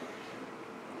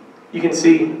 You can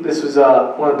see this was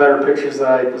one of the better pictures that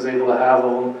I was able to have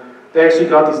of them. They actually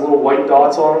got these little white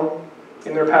dots on them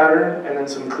in their pattern, and then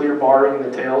some clear barring in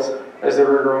the tails as they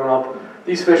were growing up.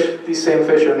 These same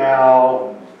fish are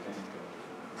now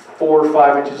 4 or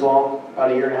 5 inches long,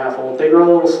 about 1.5 years old. They grow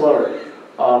a little slower.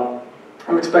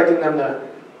 I'm expecting them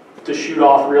to shoot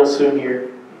off real soon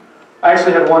here. I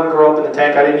actually had one grow up in the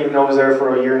tank. I didn't even know it was there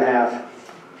for 1.5 years.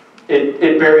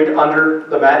 It buried under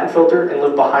the matin filter and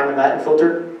lived behind the matin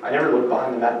filter. I never looked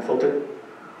behind the matin filter.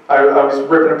 I was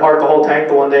ripping apart the whole tank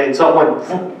the one day and something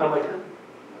went, I'm like,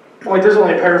 wait, there's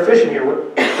only a pair of fish in here.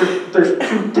 There's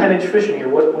 2 10-inch fish in here.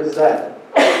 What is that?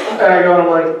 And I go and I'm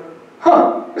like,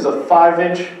 huh, there's a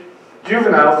 5-inch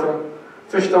juvenile from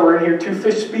fish that were in here 2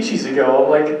 fish species ago. I'm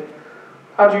like,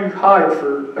 how'd you hide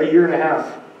for 1.5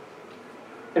 years?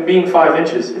 And being 5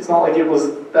 inches, it's not like it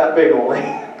was that big only.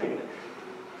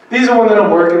 These are one that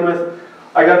I'm working with.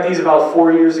 I got these about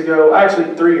 4 years ago,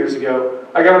 actually 3 years ago.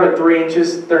 I got them at 3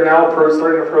 inches. They're now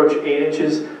starting to approach 8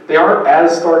 inches. They aren't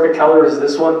as stark a color as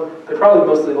this one. They probably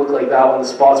mostly look like that one. The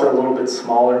spots are a little bit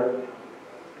smaller.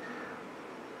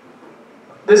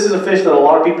 This is a fish that a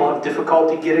lot of people have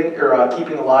difficulty getting or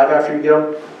keeping alive after you get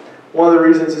them. One of the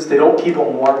reasons is they don't keep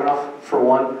them warm enough, for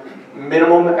one.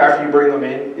 Minimum after you bring them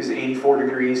in is 84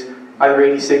 degrees. either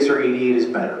 86 or 88 is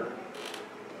better.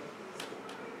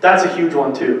 That's a huge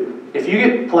one too. If you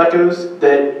get plecos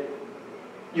that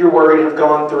you're worried have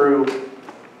gone through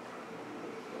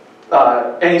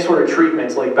any sort of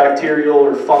treatments like bacterial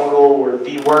or fungal or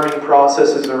deworming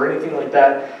processes or anything like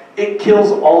that, it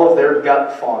kills all of their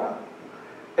gut fauna.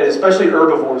 And especially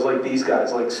herbivores like these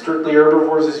guys, like strictly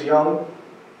herbivores as young,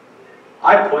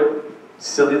 I put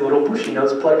silly little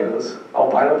bushy-nosed plecos,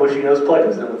 albino bushy-nosed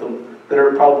plecos in with them that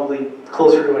are probably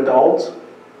closer to adults.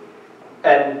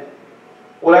 And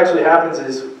what actually happens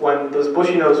is when those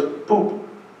bushy-nosed poop,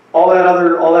 all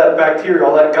that bacteria,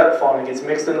 all that gut fauna gets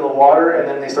mixed into the water, and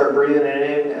then they start breathing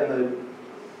it in, and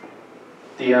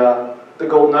the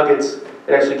gold nuggets,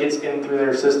 it actually gets in through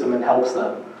their system and helps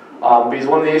them. Because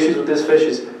one of the issues with this fish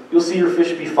is you'll see your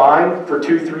fish be fine for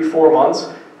 2, 3, 4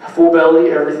 months, full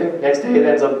belly, everything. Next day it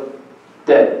ends up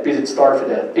dead because it's starved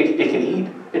to death. It can eat,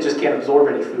 it just can't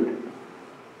absorb any food.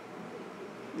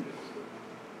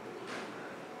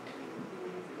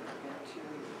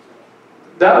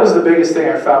 That was the biggest thing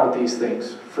I found with these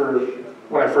things for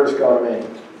when I first got them in,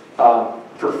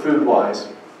 for food-wise.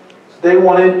 They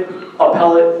wanted a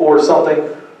pellet or something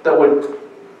that would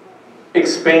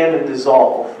expand and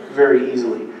dissolve very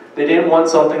easily. They didn't want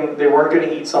something, they weren't going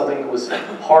to eat something that was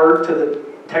hard to the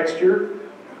texture,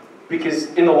 because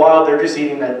in the wild they're just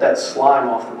eating that slime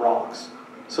off the rocks.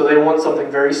 So they want something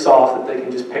very soft that they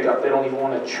can just pick up. They don't even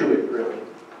want to chew it, really.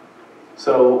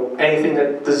 So anything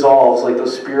that dissolves, like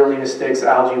those spirulina sticks,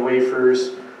 algae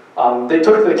wafers, they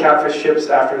took the catfish chips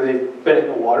after they've been in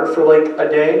the water for like a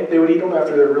day. They would eat them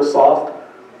after they're real soft.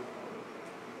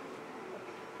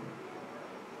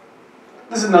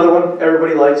 This is another one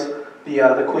everybody likes,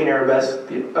 the Queen Arabesque.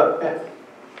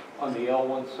 On the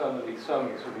L177s,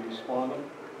 have you spawned them?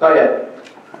 Not yet.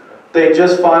 They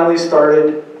just finally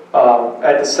started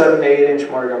at the 7 to 8 inch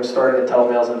mark. I'm starting to tell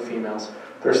males and females.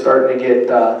 They're starting to get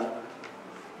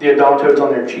the odontodes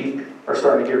on their cheek are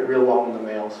starting to get real long in the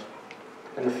males,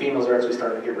 and the females are actually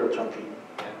starting to get real chunky.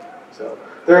 So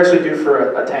they're actually due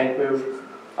for a tank move.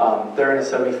 They're in a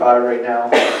 75 right now.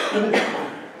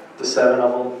 The 7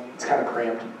 of them. It's kind of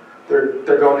cramped. They're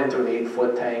going into an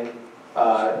 8-foot tank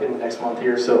in the next month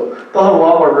here, so they'll have a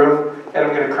lot more room, and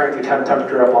I'm going to crank the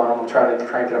temperature up on them. I'm trying to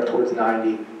crank it up towards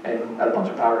 90 and add a bunch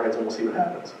of power heads, and we'll see what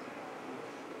happens.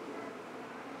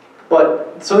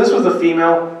 But, so this was the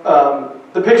female.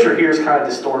 The picture here is kind of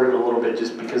distorted a little bit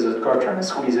just because of I'm trying to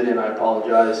squeeze it in, I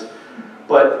apologize.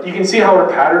 But you can see how her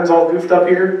pattern's all goofed up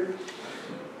here.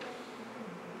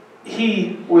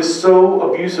 He was so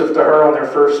abusive to her on their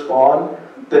first spawn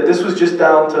that this was just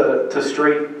down to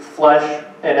straight flesh,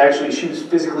 and actually she was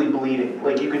physically bleeding.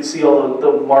 Like you could see all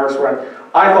the marks were on.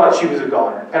 I thought she was a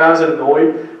goner, and I was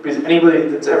annoyed because anybody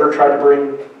that's ever tried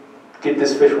to get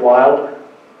this fish wild,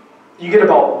 you get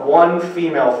about 1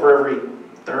 female for every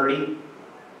 30,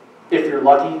 if you're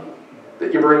lucky,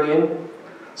 that you bring in.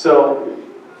 So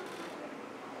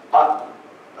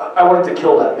I wanted to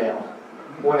kill that male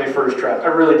when they first trapped. I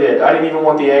really did. I didn't even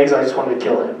want the eggs, I just wanted to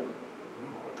kill him.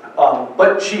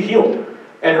 But she healed,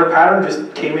 and her pattern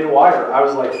just came in wider. I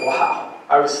was like, wow,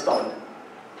 I was stunned.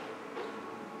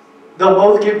 They'll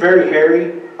both get very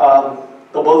hairy.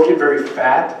 They'll both get very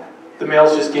fat. The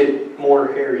males just get more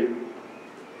hairy.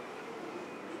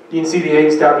 You can see the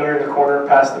eggs down here in the corner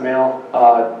past the male.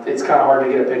 It's kind of hard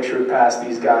to get a picture past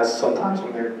these guys sometimes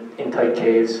when they're in tight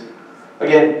caves.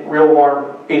 Again, real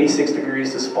warm, 86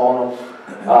 degrees to spawn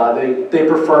them. They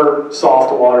prefer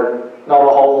soft water, not a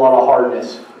whole lot of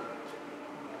hardness.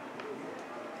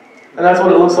 And that's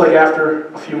what it looks like after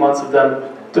a few months of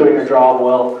them doing their job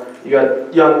well. You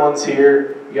got young ones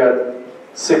here, you got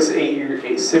 6 to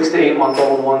 8 month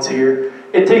old ones here.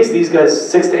 It takes these guys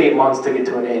 6 to 8 months to get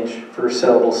to an inch for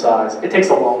sellable size. It takes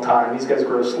a long time. These guys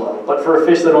grow slow. But for a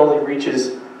fish that only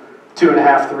reaches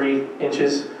 2.5, 3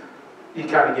 inches, you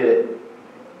kind of get it.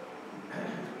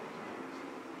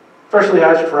 Freshly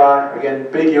hatched fry, again,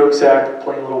 big yolk sac,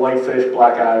 plain little white fish,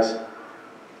 black eyes.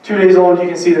 2 days old, you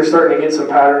can see they're starting to get some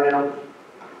pattern in them.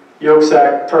 Yolk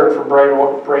sac turned from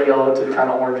bright yellow to kind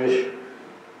of orangish.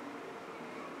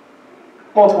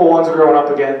 Multiple ones growing up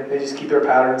again. They just keep their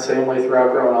pattern the same way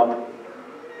throughout growing up.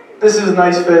 This is a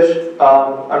nice fish.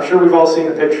 I'm sure we've all seen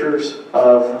the pictures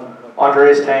of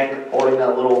Andreas Tank holding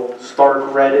that little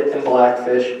stark red and black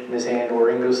fish in his hand, or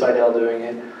Ingo Seidel doing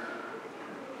it.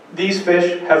 These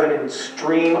fish have an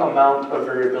extreme amount of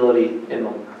variability in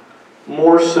them.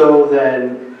 More so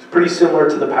than, it's pretty similar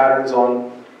to the patterns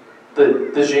on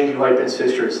the Xingu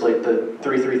hypencistrus, like the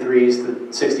 333s, the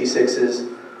 66s.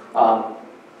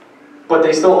 But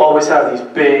they still always have these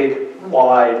big,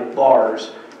 wide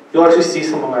bars. You'll actually see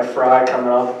some of my fry coming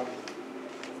up.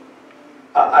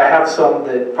 I have some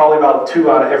that probably about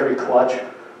 2 out of every clutch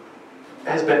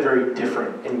has been very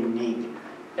different and unique,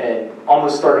 and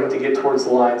almost starting to get towards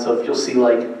the lines of you'll see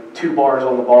like 2 bars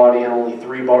on the body and only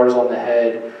 3 bars on the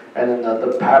head, and then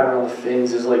the pattern on the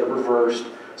fins is like reversed,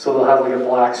 so they'll have like a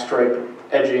black stripe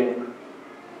edging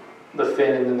the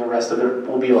fin, and then the rest of it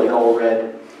will be like all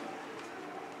red.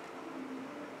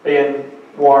 Again,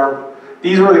 warm.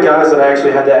 These were the guys that I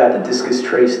actually had to add the discus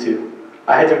trace to.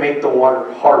 I had to make the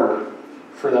water harder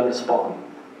for them to spawn.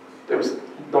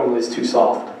 Normally it's too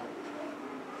soft.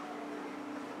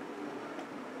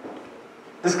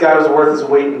 This guy was worth his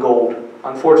weight in gold.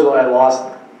 Unfortunately, I lost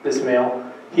this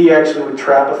male. He actually would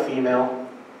trap a female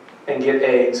and get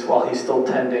eggs while he's still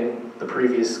tending the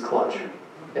previous clutch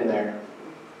in there.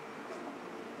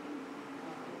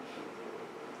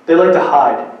 They like to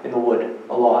hide in the wood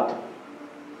a lot.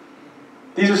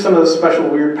 These are some of the special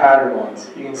weird pattern ones.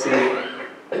 You can see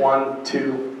 1,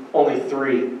 2, only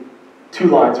 3. 2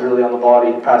 lines really on the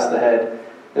body past the head.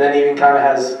 And then even kind of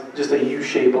has just a U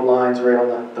shape of lines right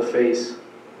on the face.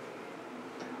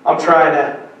 I'm trying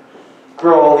to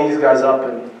grow all these guys up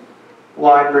and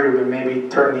line breed them and maybe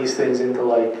turn these things into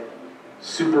like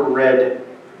super red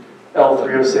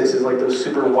L306s, like those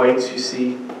super whites you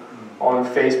see on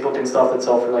Facebook and stuff that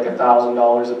sell for like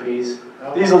 $1,000 a piece.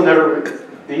 These will never,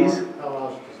 these? How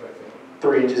long is that?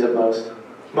 3 inches at most.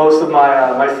 Most of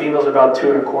my females are about 2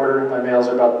 1/4, my males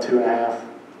are about 2 1/2.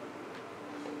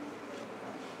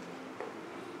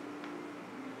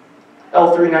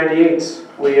 L398s.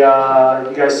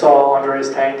 You guys saw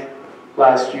Andre's tank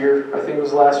last year. I think it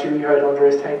was last year you had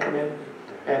Andre's tank come in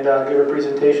and give a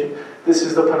presentation. This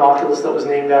is the Pinoculus that was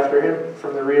named after him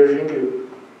from the Rio Jingu.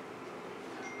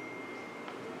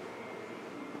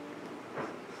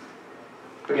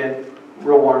 Again,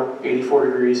 real warm, 84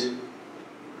 degrees.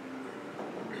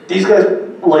 These guys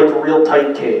like real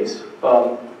tight caves.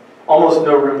 Almost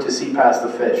no room to see past the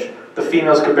fish. The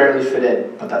females could barely fit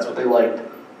in, but that's what they liked.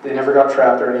 They never got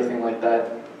trapped or anything like that.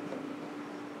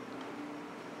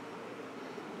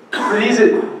 For these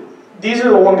are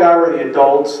the one guy where the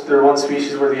adults, they're one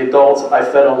species where the adults, I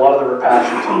fed a lot of the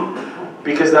rapacious to.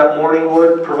 Because that morning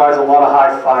wood provides a lot of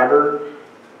high fiber,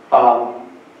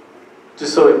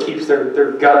 just so it keeps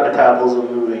their gut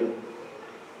metabolism moving.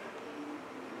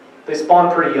 They spawn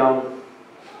pretty young,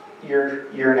 year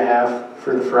and a half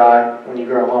for the fry when you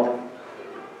grow them up.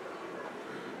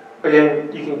 Again,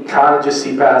 you can kind of just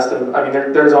see past them. I mean,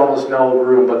 there's almost no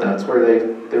room, but that's where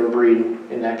they were breeding,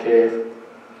 in that cave.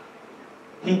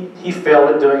 He failed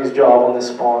at doing his job on this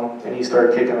spawn, and he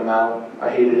started kicking them out. I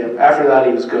hated him. After that,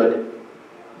 he was good.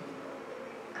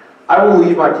 I will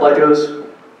leave my plecos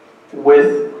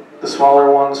with the smaller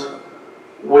ones,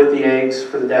 with the eggs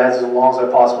for the dads as long as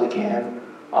I possibly can.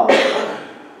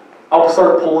 I'll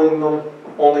start pulling them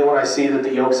only when I see that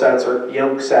the yolk sacs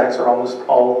are almost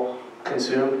all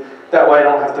consumed. That way I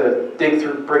don't have to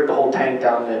break the whole tank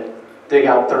down to dig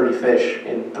out 30 fish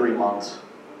in 3 months.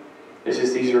 It's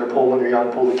just easier to pull when they're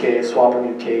young, pull the cave, swap a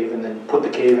new cave, and then put the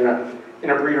cave in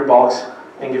a breeder box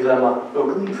and give them a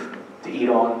oak leaf to eat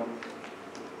on.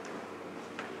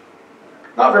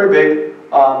 Not very big.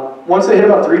 Once they hit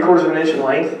about 3/4 of an inch in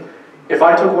length, if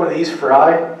I took one of these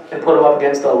fry and put them up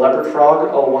against a leopard frog,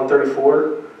 a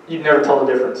 134, you'd never tell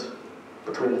the difference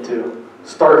between the two.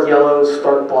 Stark yellow,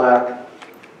 stark black.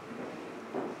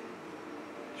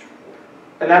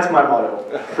 And that's my motto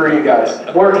for you guys.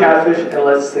 More catfish and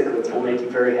less cichlids will make you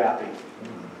very happy.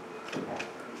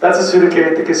 That's a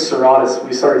Pseudocaranthecus serratus.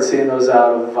 We started seeing those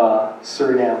out of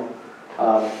Suriname.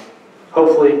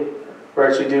 Hopefully,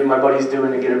 my buddy's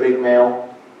doing to get a big male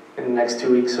in the next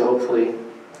 2 weeks, so hopefully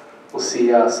we'll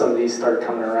see some of these start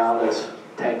coming around as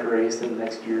tank raised in the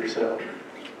next year or so.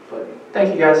 But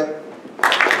thank you guys.